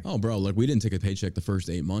of this year. Oh, bro, like we didn't take a paycheck the first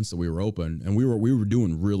 8 months that we were open, and we were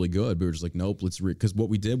doing really good. We were just like, nope, because what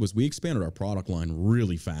we did was we expanded our product line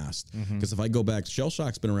really fast. Because if I go back, Shell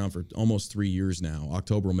Shock's been around for almost 3 years now.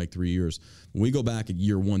 October will make 3 years. When we go back at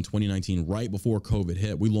year 1, 2019, right before COVID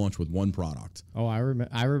hit, we launched with one product. Oh, I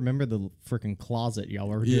remember the freaking closet y'all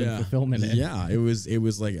were doing fulfillment in. Yeah, it was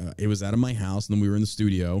like it was out of my house, and then we were in the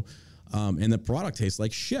studio, and the product tastes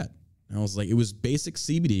like shit. And I was like, it was basic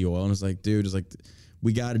CBD oil, and I was like, dude, it's like,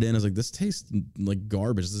 we got it in. I was like, this tastes like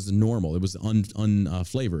garbage. This is normal. It was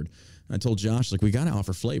unflavored. And I told Josh, like, we got to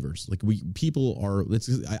offer flavors. Like,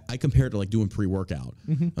 I compared it to like doing pre-workout.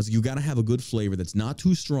 I was like, you got to have a good flavor that's not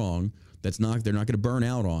too strong, they're not going to burn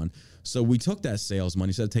out on. So we took that sales money,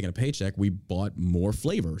 instead of taking a paycheck, we bought more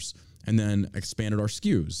flavors and then expanded our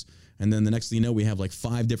SKUs. And then the next thing you know, we have like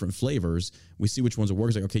 5 different flavors. We see which ones will work.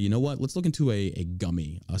 It's like, okay, you know what? Let's look into a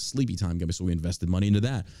gummy, a sleepy time gummy. So we invested money into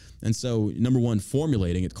that. And so number one,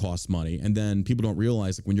 formulating it costs money. And then people don't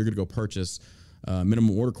realize, like, when you're going to go purchase minimum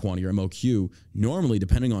order quantity or MOQ, normally,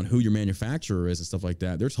 depending on who your manufacturer is and stuff like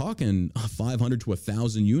that, they're talking 500 to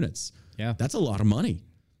 1,000 units. Yeah. That's a lot of money.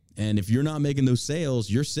 And if you're not making those sales,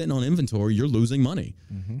 you're sitting on inventory, you're losing money.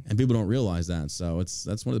 And people don't realize that. So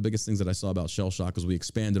that's one of the biggest things that I saw about Shell Shock, is we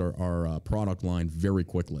expanded our product line very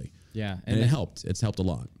quickly. Yeah. And it helped. It's helped a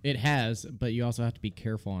lot. It has, but you also have to be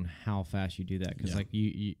careful on how fast you do that. Because like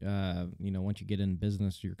you know, once you get in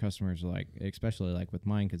business, your customers are like, especially like with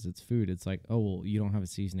mine, because it's food, it's like, oh, well, you don't have a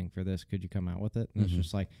seasoning for this. Could you come out with it? And it's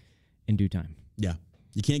just like, in due time. Yeah.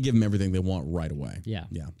 You can't give them everything they want right away. Yeah.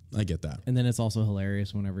 Yeah. I get that. And then it's also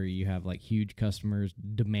hilarious whenever you have like huge customers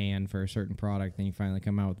demand for a certain product, then you finally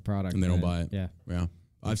come out with the product. And they don't buy it. Yeah. Yeah.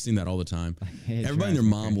 I've seen that all the time. It Everybody and their drives me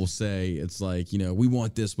mom will say, it's like, you know, we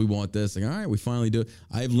want this, we want this. Like, all right, we finally do it.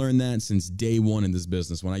 I've learned that since day one in this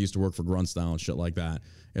business, when I used to work for Grunt Style and shit like that.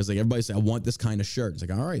 It's like, everybody say, I want this kind of shirt. It's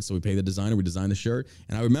like, all right. So we pay the designer, we design the shirt.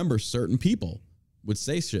 And I remember certain people would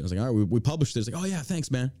say shit. I was like, all right, we published it. It's like, oh yeah,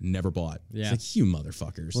 thanks, man. Never bought. Yeah. It's like, you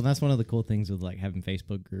motherfuckers. Well, that's one of the cool things with like having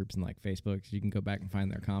Facebook groups and like Facebook. You can go back and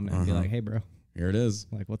find their comment and be like, hey, bro, here it is.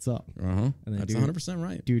 like, what's up? And then that's 100%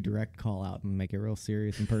 right. Do direct call out and make it real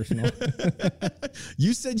serious and personal.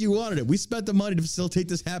 You said you wanted it. We spent the money to facilitate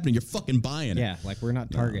this happening. You're fucking buying it. Yeah, like we're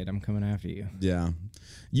not Target. I'm coming after you. Yeah.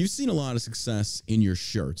 You've seen a lot of success in your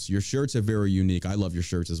shirts. Your shirts are very unique. I love your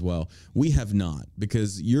shirts as well. We have not,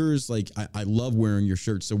 because yours, like, I love wearing your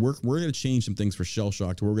shirts. So we're going to change some things for Shell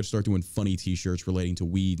Shock to where we're going to start doing funny t-shirts relating to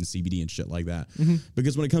weed and CBD and shit like that.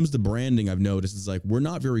 Because when it comes to branding, I've noticed it's like, we're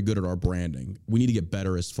not very good at our branding. We need to get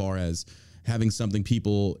better as far as having something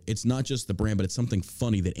it's not just the brand, but it's something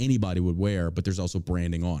funny that anybody would wear, but there's also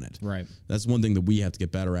branding on it. Right. That's one thing that we have to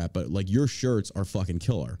get better at. But like, your shirts are fucking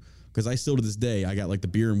killer. Because I still to this day, I got like the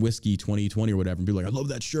beer and whiskey 2020 or whatever, and people are like, I love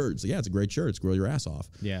that shirt. It's like, yeah, it's a great shirt. It's grow your ass off.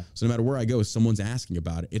 Yeah. So no matter where I go, someone's asking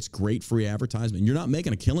about it. It's great free advertisement. You're not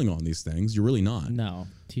making a killing on these things. You're really not. No.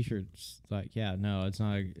 T-shirts, like, yeah, no, it's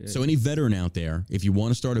not. So any veteran out there, if you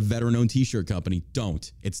want to start a veteran-owned t-shirt company, don't.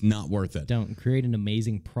 It's not worth it. Don't. Create an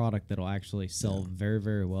amazing product that'll actually sell very,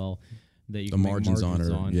 very well. That you The can margins make on margins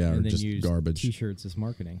it, on, yeah, and are then just use garbage. T-shirts as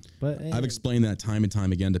marketing. But I've explained that time and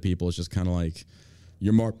time again to people. It's just kind of like,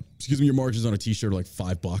 your margins on a t-shirt are like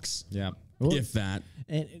 $5. Yeah. If that.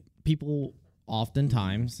 And people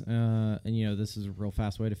oftentimes, and you know, this is a real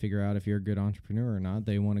fast way to figure out if you're a good entrepreneur or not.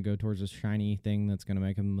 They want to go towards a shiny thing that's going to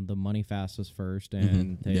make them the money fastest first,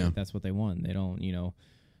 and that's what they want. They don't, you know,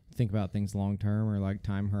 think about things long term or like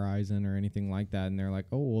time horizon or anything like that. And they're like,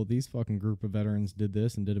 oh, well, these fucking group of veterans did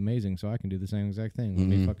this and did amazing, so I can do the same exact thing. Let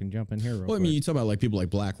me fucking jump in here real Well, I mean, you talk about like people like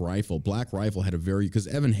Black Rifle. Black Rifle had a because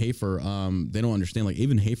Evan Hafer, they don't understand. Like,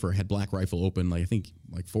 Evan Hafer had Black Rifle open, like, I think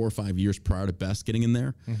like 4 or 5 years prior to Best getting in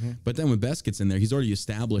there. But then when Best gets in there, he's already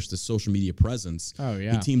established a social media presence. Oh,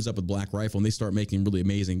 yeah. He teams up with Black Rifle and they start making really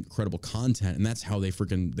amazing, credible content. And that's how they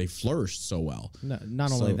flourished so well. No,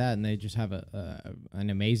 not only that, and they just have an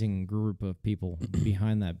amazing group of people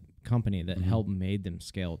behind that company that helped made them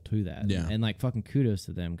scale to that. Yeah. And like, fucking kudos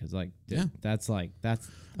to them, because like, that's I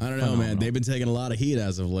don't know, man. They've been taking a lot of heat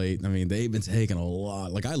as of late. I mean, they've been taking a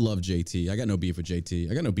lot. Like, I love JT. I got no beef with JT.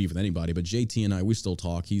 I got no beef with anybody, but JT and I, we still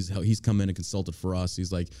talk. He's come in and consulted for us.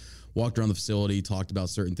 He's like walked around the facility, talked about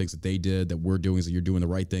certain things that they did that we're doing, so you're doing the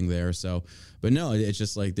right thing there. So, but no, it's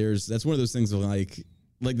just like that's one of those things of like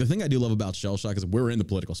the thing I do love about Shell Shock is we're in the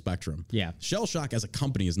political spectrum. Yeah. Shell Shock as a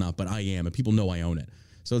company is not, but I am, and people know I own it.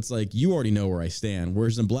 So it's like, you already know where I stand.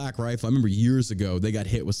 Whereas in Black Rifle, I remember years ago, they got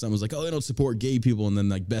hit with something. It was like, oh, they don't support gay people. And then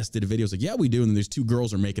like Best did a video. It's like, yeah, we do. And then there's 2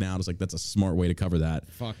 girls are making out. It's like, that's a smart way to cover that.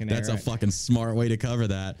 Fucking That's a fucking smart way to cover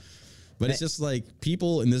that. But it's just like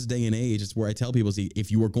people in this day and age, it's where I tell people, see,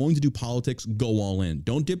 if you are going to do politics, go all in.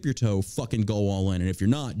 Don't dip your toe, fucking go all in. And if you're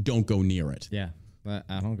not, don't go near it. Yeah. But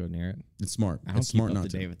I don't go near it. It's smart. I don't It's keep smart up not to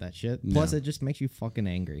to. date with that shit. Plus, it just makes you fucking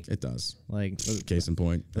angry. It does. Like, Case in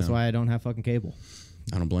point. that's why I don't have fucking cable.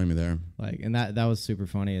 I don't blame you there. Like, and that was super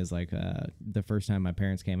funny. Is like the first time my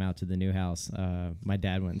parents came out to the new house, my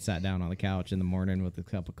dad went and sat down on the couch in the morning with a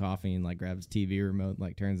cup of coffee and like grabs his TV remote,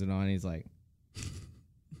 like turns it on. And he's like,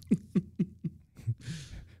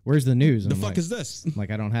 "Where's the news?" The fuck is this? I'm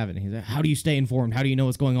like, I don't have it. And he's like, "How do you stay informed? How do you know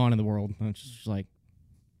what's going on in the world?" And I'm just like,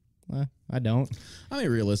 I don't. I mean,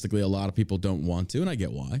 realistically, a lot of people don't want to, and I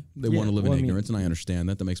get why. They want to live in well, I mean- ignorance, and I understand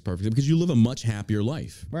that. That makes perfect sense because you live a much happier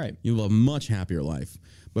life. Right. You live a much happier life.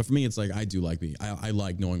 But for me, it's like I do like I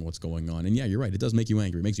like knowing what's going on. And yeah, you're right. It does make you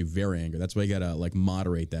angry. It makes you very angry. That's why you gotta like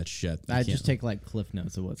moderate that shit. I just take like cliff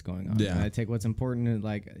notes of what's going on. Yeah. And I take what's important. And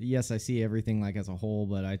like, yes, I see everything like as a whole,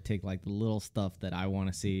 but I take like the little stuff that I want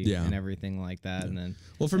to see Yeah. and everything like that. And then,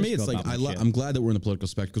 Well, for I me, just it's go like about my shit. I'm glad that we're in the political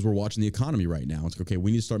spectrum because we're watching the economy right now. It's like, okay,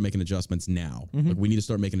 we need to start making adjustments now. Like we need to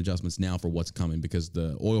start making adjustments now for what's coming because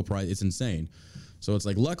the oil price it's insane. So it's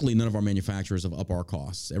like, luckily, none of our manufacturers have up our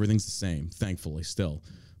costs. Everything's the same, thankfully, still.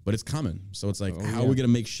 But it's coming. So it's like, how are we going to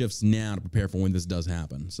make shifts now to prepare for when this does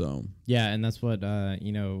happen? So Yeah, and that's what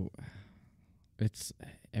it's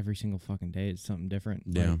every single fucking day. It's something different.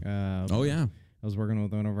 Yeah. Like, oh yeah, I was working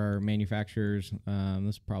with one of our manufacturers.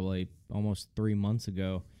 This is probably almost 3 months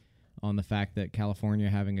ago, on the fact that California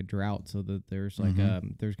having a drought, so that there's like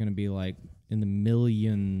there's going to be like in the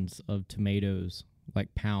millions of tomatoes,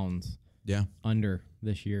 like pounds, yeah, under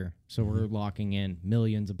this year. So we're locking in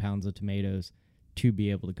millions of pounds of tomatoes to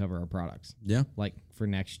be able to cover our products, yeah. like for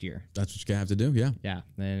next year. That's what you have to do. Yeah, Yeah,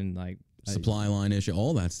 and like supply line issue,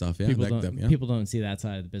 all that stuff. Yeah, people don't see that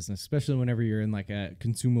side of the business, especially whenever you're in like a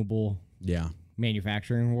consumable yeah.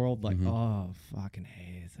 manufacturing world. Like, oh fucking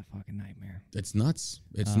hey, it's a fucking nightmare. It's nuts.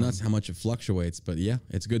 It's nuts how much it fluctuates. But yeah,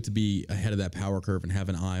 it's good to be ahead of that power curve and have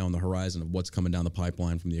an eye on the horizon of what's coming down the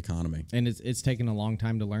pipeline from the economy. And it's taken a long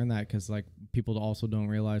time to learn that because like people also don't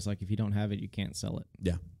realize like if you don't have it, you can't sell it.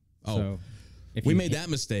 Yeah. Oh. So if We you made that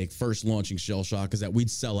mistake first launching Shell Shock is that we'd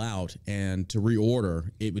sell out and to reorder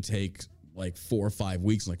it would take like 4 or 5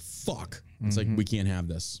 weeks. Like fuck, it's like we can't have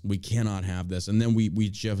this. We cannot have this. And then we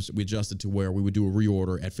adjusted to where we would do a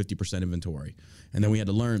reorder at 50% inventory, and then we had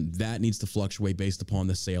to learn that needs to fluctuate based upon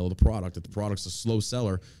the sale of the product. If the product's a slow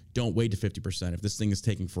seller, don't wait to 50%. If this thing is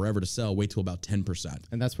taking forever to sell, wait till about 10%.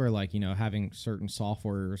 And that's where like having certain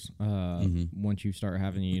softwares once you start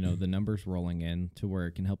having the numbers rolling in to where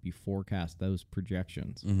it can help you forecast those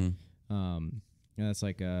projections. And that's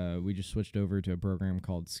like we just switched over to a program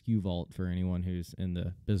called SKU Vault for anyone who's in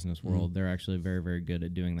the business world. They're actually very, very good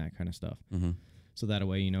at doing that kind of stuff. So that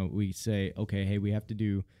way, we say, okay, hey, we have to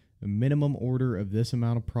do a minimum order of this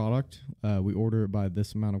amount of product. We order it by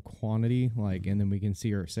this amount of quantity, and then we can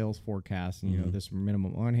see our sales forecast. And this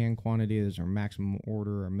minimum on-hand quantity, this is our maximum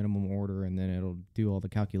order, our minimum order, and then it'll do all the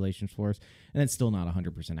calculations for us. And it's still not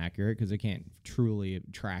 100% accurate because it can't truly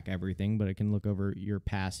track everything, but it can look over your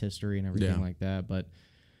past history and everything like that. But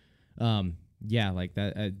yeah, like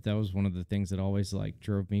that was one of the things that always like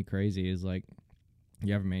drove me crazy is like,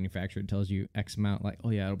 you have a manufacturer that tells you X amount, like, oh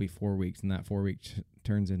yeah, it'll be 4 weeks, and that 4 weeks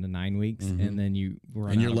turns into 9 weeks, and then you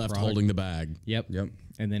run And you're out of left product. holding the bag. Yep. Yep.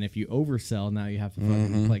 And then if you oversell, now you have to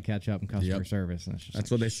fucking play catch up in customer service. And it's just That's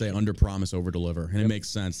like, what they say, under promise, over deliver. And it makes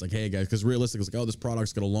sense. Like, hey guys, because realistically, it's like, oh, this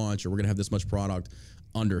product's going to launch, or we're going to have this much product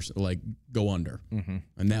go under.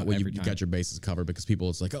 And that way you got your bases covered because people,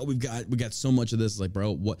 it's like, oh, we got so much of this. It's like,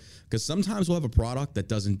 bro, what? Because sometimes we'll have a product that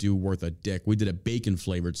doesn't do worth a dick. We did a bacon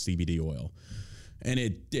flavored CBD oil. And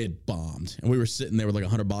it bombed. And we were sitting there with like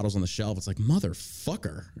 100 bottles on the shelf. It's like,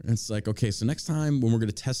 motherfucker. And it's like, okay, so next time when we're going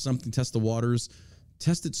to test something, test the waters,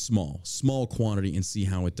 test it small quantity and see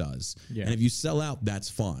how it does. Yeah. And if you sell out,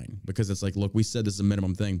 that's fine. Because it's like, look, we said this is a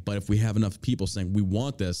minimum thing. But if we have enough people saying we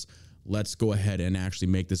want this, let's go ahead and actually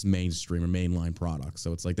make this mainstream or mainline product.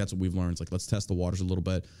 So it's like, that's what we've learned. It's like, let's test the waters a little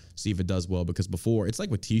bit, see if it does well. Because before, it's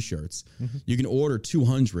like with t-shirts. You can order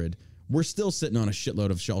 200. We're still sitting on a shitload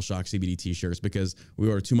of Shell Shock CBD t-shirts because we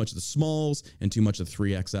order too much of the smalls and too much of the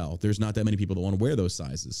 3XL. There's not that many people that want to wear those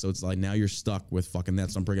sizes. So it's like now you're stuck with fucking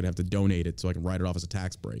that. So I'm probably going to have to donate it so I can write it off as a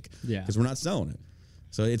tax break. Yeah. Because we're not selling it.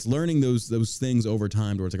 So it's learning those things over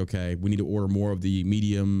time where it's like, okay, we need to order more of the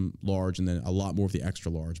medium, large, and then a lot more of the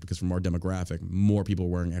extra large because from our demographic, more people are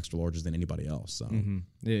wearing extra larges than anybody else. So and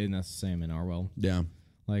that's the same in our world. yeah.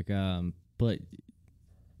 Like, but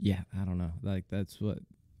yeah, I don't know. Like, that's what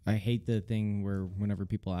I hate, the thing where whenever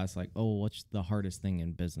people ask like, oh, what's the hardest thing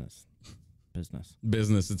in business? Business.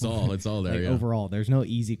 Business. It's all there. Like, yeah. overall, there's no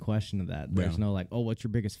easy question to that. There's Yeah. no like, oh, what's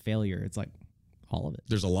your biggest failure? It's like all of it.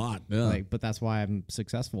 There's a lot. Yeah. Like, but that's why I'm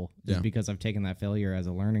successful. Is Yeah. because I've taken that failure as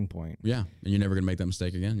a learning point. yeah. And you're never going to make that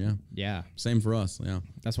mistake again. Yeah. Yeah. Same for us. Yeah.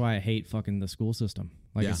 That's why I hate fucking the school system.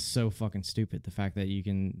 Like, Yeah. it's so fucking stupid. The fact that you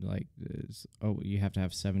can, like, you have to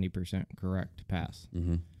have 70% correct to pass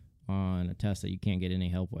on a test that you can't get any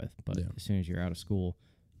help with. But Yeah. as soon as you're out of school,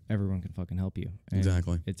 everyone can fucking help you. And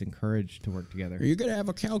Exactly. it's encouraged to work together. Are you going to have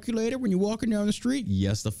a calculator when you're walking down the street?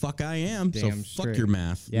 Yes, the fuck I am. Damn so fuck straight. your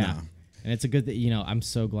math. Yeah. Nah. And it's a good that, you know, I'm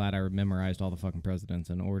so glad I memorized all the fucking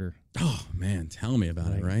presidents in order. Oh, man. Tell me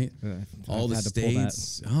about it, right? All I've the had to pull that.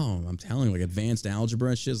 states. Oh, I'm telling you, like advanced algebra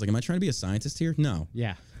and shit. It's like, am I trying to be a scientist here? No.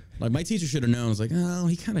 Yeah. Like my teacher should have known. I was like, oh,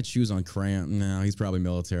 he kind of chews on crayon. No, he's probably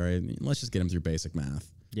military. Let's just get him through basic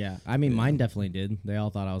math. Yeah. I mean, mine definitely did. They all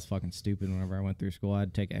thought I was fucking stupid whenever I went through school.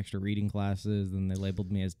 I'd take extra reading classes, and they labeled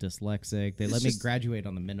me as dyslexic. They let me graduate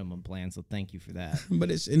on the minimum plan, so thank you for that. But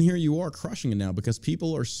and here you are crushing it now because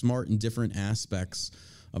people are smart in different aspects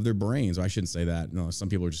of their brains. I shouldn't say that. No, some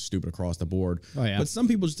people are just stupid across the board. Oh, yeah. But some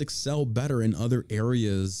people just excel better in other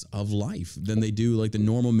areas of life than they do like the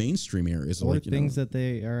normal mainstream areas. Or like, things that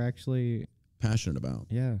they are actually, passionate about.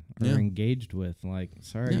 are engaged with. Like,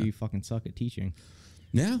 sorry, you fucking suck at teaching.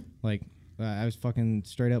 Yeah. Like, I was fucking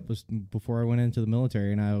straight up before I went into the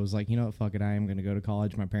military, and I was like, you know what, fuck it, I am going to go to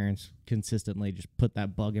college. My parents consistently just put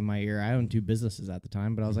that bug in my ear. I owned 2 businesses at the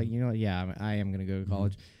time, but I was like, you know what, yeah, I am going to go to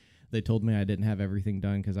college. They told me I didn't have everything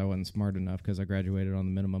done because I wasn't smart enough because I graduated on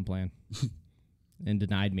the minimum plan and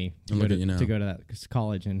denied me to go to that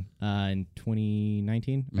college. And in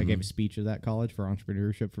 2019, I gave a speech at that college for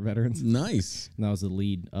entrepreneurship for veterans. Nice. And that was the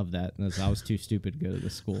lead of that. And I was too stupid to go to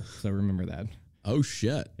this school. So remember that. Oh,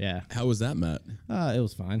 shit. Yeah. How was that met? It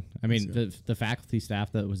was fine. I mean, the faculty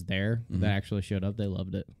staff that was there that actually showed up, they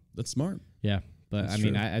loved it. That's smart. Yeah. But That's I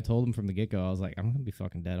mean, true. I told them from the get go, I was like, I'm going to be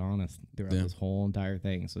fucking dead honest throughout this whole entire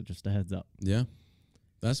thing. So just a heads up. Yeah.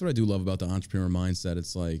 That's what I do love about the entrepreneur mindset.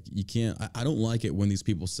 It's like, you can't, I don't like it when these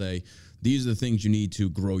people say, these are the things you need to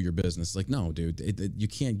grow your business. It's like, no, dude, you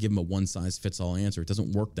can't give them a one size fits all answer. It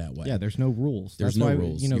doesn't work that way. Yeah. There's no rules. There's That's no why,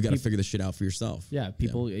 rules. You got to figure this shit out for yourself. Yeah.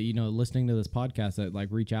 People, you know, listening to this podcast that like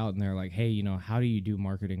reach out and they're like, hey, you know, how do you do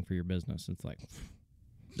marketing for your business? It's like,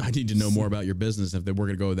 I need to know more about your business. If we're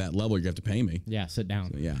going to go to that level, you have to pay me. yeah, sit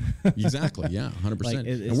down. So, yeah, exactly. Yeah, 100%. Like,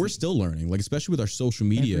 and we're still learning, like especially with our social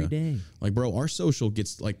media. Every day. Like, bro, our social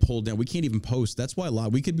gets like pulled down. We can't even post. That's why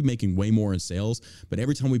we could be making way more in sales, but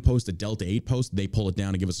every time we post a Delta 8 post, they pull it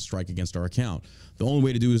down and give us a strike against our account. The only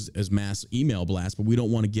way to do is mass email blast, but we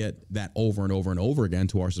don't want to get that over and over and over again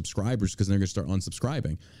to our subscribers because they're going to start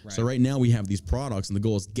unsubscribing. Right. So right now we have these products, and the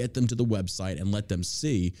goal is get them to the website and let them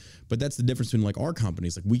see. But that's the difference between like our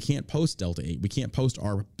companies. Like we can't post Delta 8. We can't post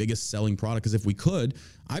our biggest selling product because if we could,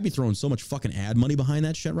 I'd be throwing so much fucking ad money behind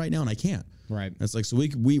that shit right now, and I can't. Right. And it's like, so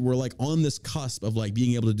we're like on this cusp of like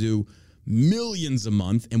being able to do millions a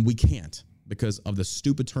month, and we can't because of the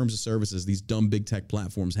stupid terms of services these dumb big tech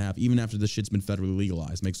platforms have, even after this shit's been federally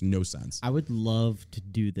legalized. Makes no sense. I would love to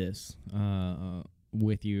do this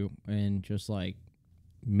with you and just like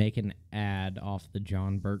make an ad off the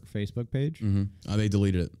John Burke Facebook page. Mm-hmm. They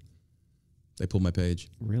deleted it. They pulled my page.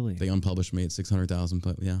 Really? They unpublished me at 600,000.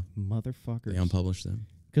 But yeah, motherfuckers. they unpublished it.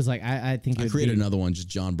 Because like I think I created another one, just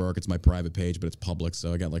John Burke. It's my private page, but it's public,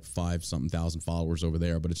 so I got like 5-something thousand followers over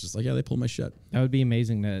there. But it's just like, yeah, they pulled my shit. That would be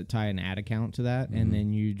amazing to tie an ad account to that, and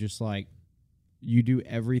then you just like you do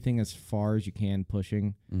everything as far as you can,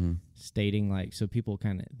 pushing, stating like so people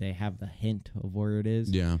kind of they have the hint of where it is,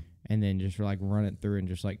 Yeah. and then just like run it through and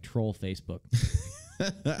just like troll Facebook,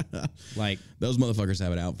 like Those motherfuckers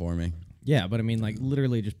have it out for me. yeah, but I mean like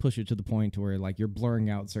literally just push it to the point to where like you're blurring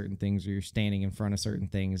out certain things or you're standing in front of certain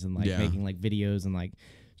things and like Yeah. making like videos and like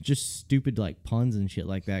just stupid like puns and shit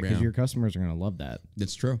like that because Yeah. your customers are gonna love that.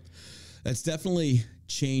 That's true. That's definitely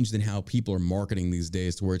changed in how people are marketing these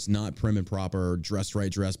days to where it's not prim and proper, dressed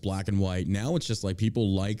right, dressed black and white. Now it's just like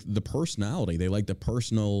people like the personality. They like the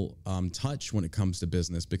personal touch when it comes to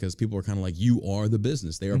business because people are kind of like, you are the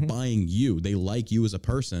business. They are buying you. They like you as a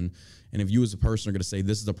person. And if you as a person are going to say,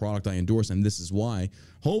 this is a product I endorse and this is why,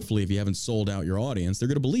 hopefully if you haven't sold out your audience, they're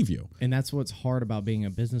going to believe you. And that's what's hard about being a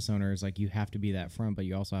business owner is like you have to be that front, but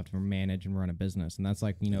you also have to manage and run a business. And that's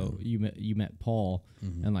like, you know, you met Paul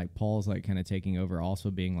and like Paul's like kind of taking over all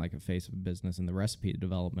also being like a face of business in the recipe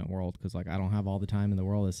development world, because like I don't have all the time in the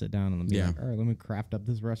world to sit down and be like, all right, let me craft up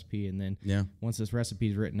this recipe, and then once this recipe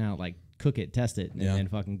is written out, like cook it, test it, and then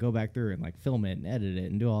fucking go back through and like film it and edit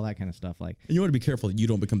it and do all that kind of stuff. Like, and you want to be careful that you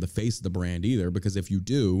don't become the face of the brand either, because if you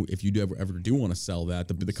do ever do want to sell that,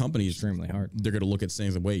 the company is extremely hard. They're going to look at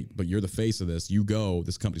saying, wait, but you're the face of this. You go,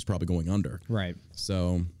 this company's probably going under. Right.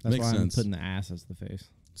 So that's makes why sense. I'm putting the ass as the face.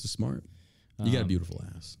 It's smart. You got a beautiful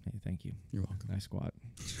ass. Hey, thank you. You're welcome. Nice squat.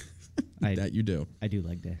 That you do. I do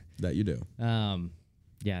leg day. That you do.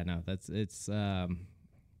 Yeah, no, it's I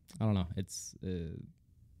don't know.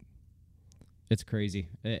 It's crazy,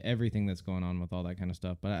 everything that's going on with all that kind of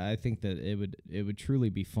stuff. But I think that it would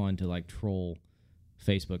truly be fun to like troll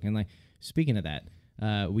Facebook. And like, speaking of that,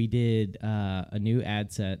 we did a new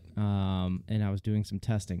ad set, and I was doing some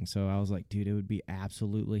testing. So I was like, dude, it would be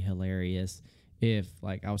absolutely hilarious if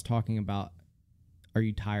like I was talking about, are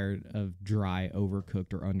you tired of dry,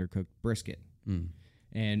 overcooked, or undercooked brisket?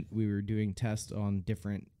 And we were doing tests on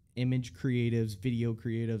different image creatives, video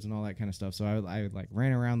creatives, and all that kind of stuff. So I like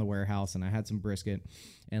ran around the warehouse and I had some brisket,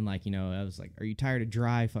 and like, you know, I was like, are you tired of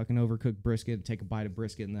dry, fucking overcooked brisket? Take a bite of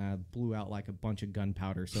brisket, and then I blew out like a bunch of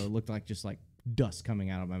gunpowder, so it looked like just like dust coming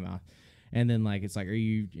out of my mouth. And then like, it's like, are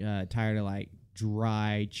you tired of like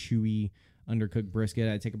dry, chewy, undercooked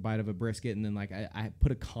brisket? I take a bite of a brisket, and then like I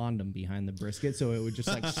put a condom behind the brisket so it would just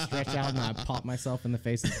like stretch out, and I pop myself in the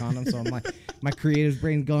face with the condom. So I'm like, my creative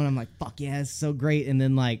brain's going, I'm like, fuck yeah, it's so great. And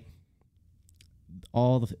then like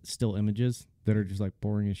all the still images that are just like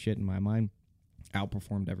boring as shit in my mind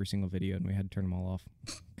outperformed every single video, and we had to turn them all off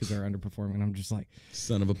because they're underperforming. And I'm just like,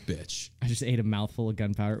 son of a bitch. I just ate a mouthful of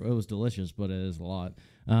gunpowder. It was delicious, but it is a lot.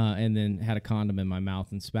 And then had a condom in my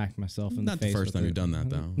mouth and smacked myself in the face. Not the first time you've done that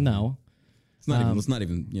though. No. Let's not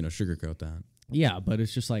even sugarcoat that. Yeah, but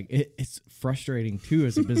it's just like it's frustrating too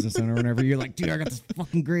as a business owner whenever you're like, dude, I got this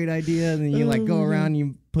fucking great idea, and then you like go around and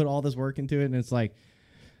you put all this work into it, and it's like,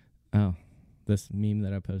 oh, this meme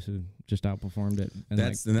that I posted just outperformed it. And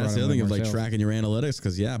that's the other thing of like tracking your analytics,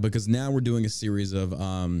 because now we're doing a series of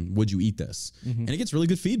would you eat this, and it gets really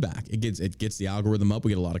good feedback. It gets the algorithm up.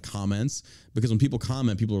 We get a lot of comments, because when people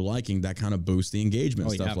comment, people are liking, that kind of boosts the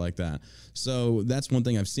engagement, stuff like that. So that's one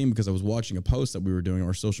thing I've seen, because I was watching a post that we were doing,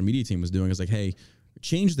 our social media team was doing. It's like, hey,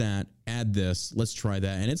 change that, add this, let's try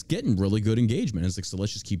that, and it's getting really good engagement. It's like, so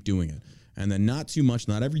let's just keep doing it. And then not too much,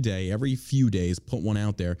 not every day, every few days, put one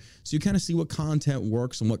out there. So you kind of see what content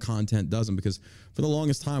works and what content doesn't. Because for the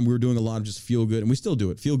longest time, we were doing a lot of just feel good, and we still do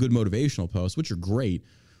it, feel good motivational posts, which are great,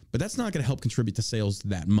 but that's not going to help contribute to sales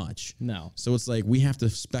that much. No. So it's like, we have to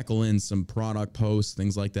speckle in some product posts,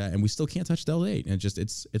 things like that, and we still can't touch Del 8. And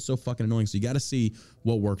it's so fucking annoying. So you got to see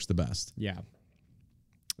what works the best. Yeah.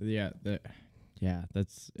 Yeah.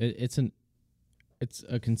 It's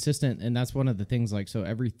a consistent, and that's one of the things, like, so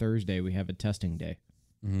every Thursday we have a testing day,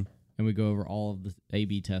 and we go over all of the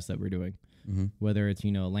A/B tests that we're doing, whether it's, a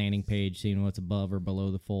landing page, seeing what's above or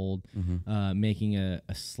below the fold, making a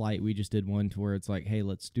slight, we just did one to where it's like, hey,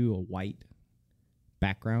 let's do a white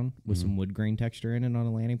background with some wood grain texture in it on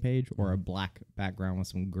a landing page, or a black background with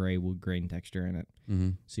some gray wood grain texture in it.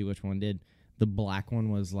 See which one did. The black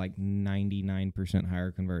one was like 99%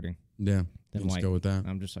 higher converting. Yeah, than white. Go with that.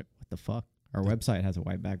 I'm just like, what the fuck? Our website has a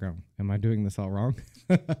white background. Am I doing this all wrong?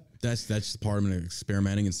 That's just part of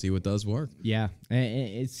experimenting and see what does work. Yeah,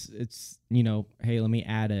 it's hey, let me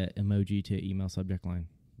add a emoji to email subject line.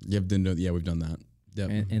 Yeah, we've done that. Yep.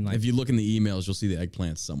 And like, if you look in the emails, you'll see the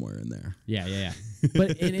eggplants somewhere in there. Yeah.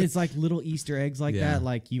 But it's like little Easter eggs like that,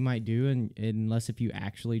 like you might do, and unless if you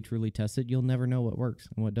actually truly test it, you'll never know what works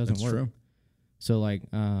and what doesn't work. True. So like,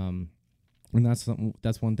 and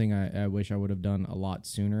that's one thing I wish I would have done a lot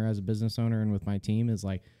sooner as a business owner and with my team, is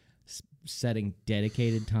like setting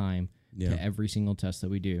dedicated time to every single test that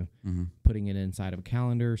we do, putting it inside of a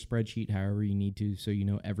calendar, spreadsheet, however you need to, so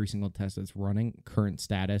every single test that's running, current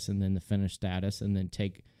status, and then the finished status, and then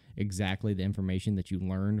take exactly the information that you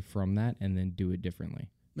learned from that and then do it differently.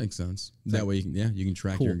 Makes sense. That way you can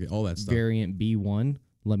track all that stuff. Variant B1.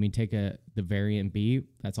 Let me take the variant B.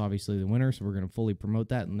 That's obviously the winner, so we're going to fully promote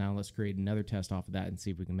that. And now let's create another test off of that and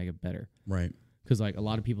see if we can make it better. Right. Because like a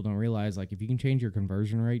lot of people don't realize, like if you can change your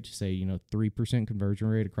conversion rate to say 3% conversion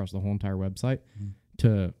rate across the whole entire website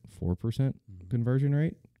to 4% conversion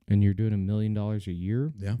rate, and you're doing $1 million a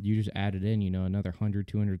year, you just added in another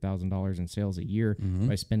 $100,000-$200,000 in sales a year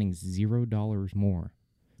by spending $0 more.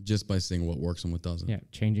 Just by seeing what works and what doesn't. Yeah,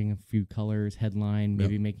 changing a few colors, headline,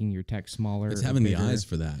 maybe making your text smaller. It's having the eyes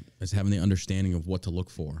for that. It's having the understanding of what to look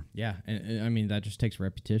for. Yeah, and I mean, that just takes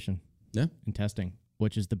repetition. Yeah. And testing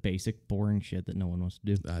which is the basic boring shit that no one wants to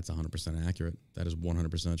do. That's 100% accurate. That is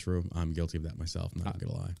 100% true. I'm guilty of that myself. I'm not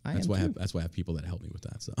gonna lie. I That's am why too. that's why I have people that help me with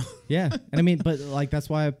that. So Yeah, and I mean, but like that's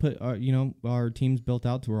why I put our team's built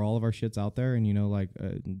out to where all of our shit's out there, and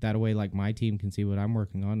that way like my team can see what I'm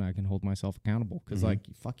working on, and I can hold myself accountable because like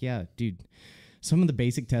fuck yeah, dude, some of the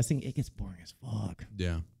basic testing it gets boring as fuck.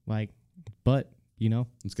 yeah, Like, but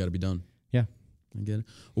it's got to be done. yeah. I get it.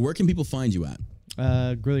 Well, where can people find you at?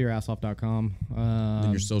 GrillYourAssOff.com.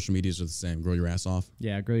 And your social medias are the same. Grow Your Ass Off.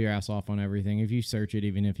 Yeah, Grill Your Ass Off on everything. If you search it,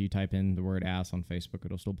 even if you type in the word ass on Facebook,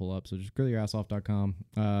 it'll still pull up. So just GrillYourAssOff.com.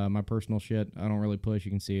 My personal shit, I don't really push.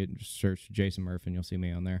 You can see it. Just search Jason Murph and you'll see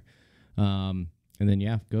me on there. And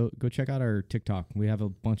then go check out our TikTok. We have a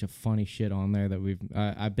bunch of funny shit on there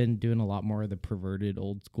that I've been doing a lot more of the perverted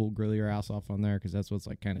old school Grill Your Ass Off on there because that's what's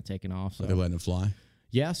like kind of taken off. So They're letting it fly.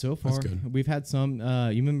 yeah, so far good. we've had some.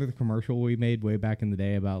 You remember the commercial we made way back in the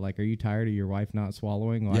day about like, are you tired of your wife not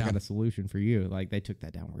swallowing? Well, Yeah. I got a solution for you. Like they took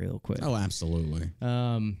that down real quick. Oh, absolutely.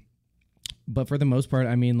 But for the most part,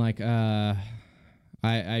 I mean, like, I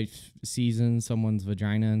seasoned someone's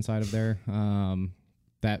vagina inside of there.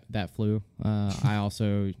 That flew. I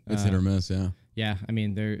also It's hit or miss. Yeah. yeah. I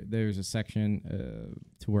mean, there's a section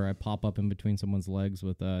to where I pop up in between someone's legs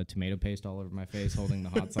with tomato paste all over my face, holding the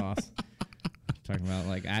hot sauce. Talking about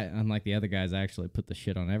like unlike the other guys, I actually put the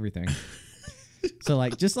shit on everything. So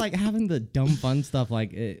like just like having the dumb fun stuff,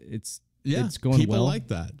 like it's going people well. like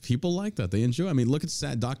that. People like that. They enjoy. I mean, look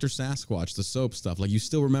at Dr. Sasquatch, the soap stuff. Like you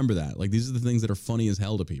still remember that. Like these are the things that are funny as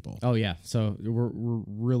hell to people. Oh yeah, so we're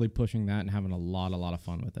really pushing that and having a lot of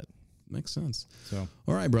fun with it. Makes sense. So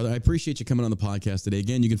all right, brother. I appreciate you coming on the podcast today.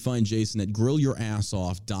 Again, you can find Jason at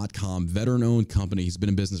grillyourassoff.com, veteran-owned company. He's been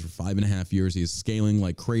in business for 5.5 years. He is scaling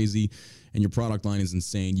like crazy, and your product line is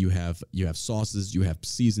insane. You have sauces, you have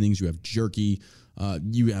seasonings, you have jerky.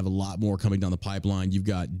 You have a lot more coming down the pipeline. You've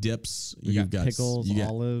got dips, you've got pickles,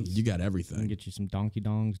 olives. You got I can everything. get you some donkey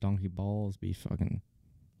dongs, donkey balls, be fucking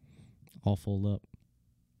all full up.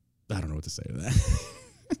 I don't know what to say to that.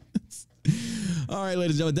 All right,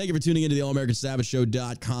 ladies and gentlemen, thank you for tuning into the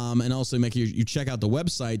allamericansavageshow.com, and also make sure you check out the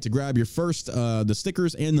website to grab your first, the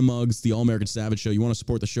stickers and the mugs, the All American Savage Show. You want to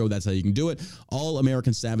support the show, that's how you can do it,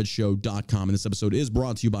 allamericansavageshow.com. And this episode is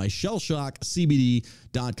brought to you by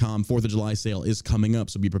shellshockcbd.com. 4th of July sale is coming up,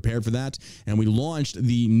 so be prepared for that. And we launched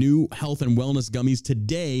the new health and wellness gummies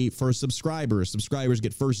today for subscribers. Subscribers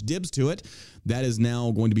get first dibs to it. That is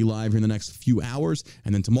now going to be live here in the next few hours,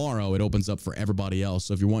 and then tomorrow it opens up for everybody else.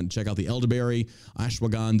 So if you want to check out the elderberry,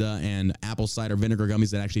 ashwagandha, and apple cider vinegar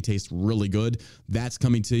gummies that actually taste really good, that's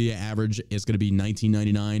coming to you. Average is going to be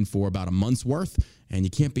 $19.99 for about a month's worth, and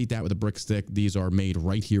you can't beat that with a brick stick. These are made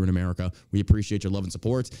right here in America. We appreciate your love and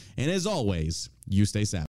support, and as always, you stay savage.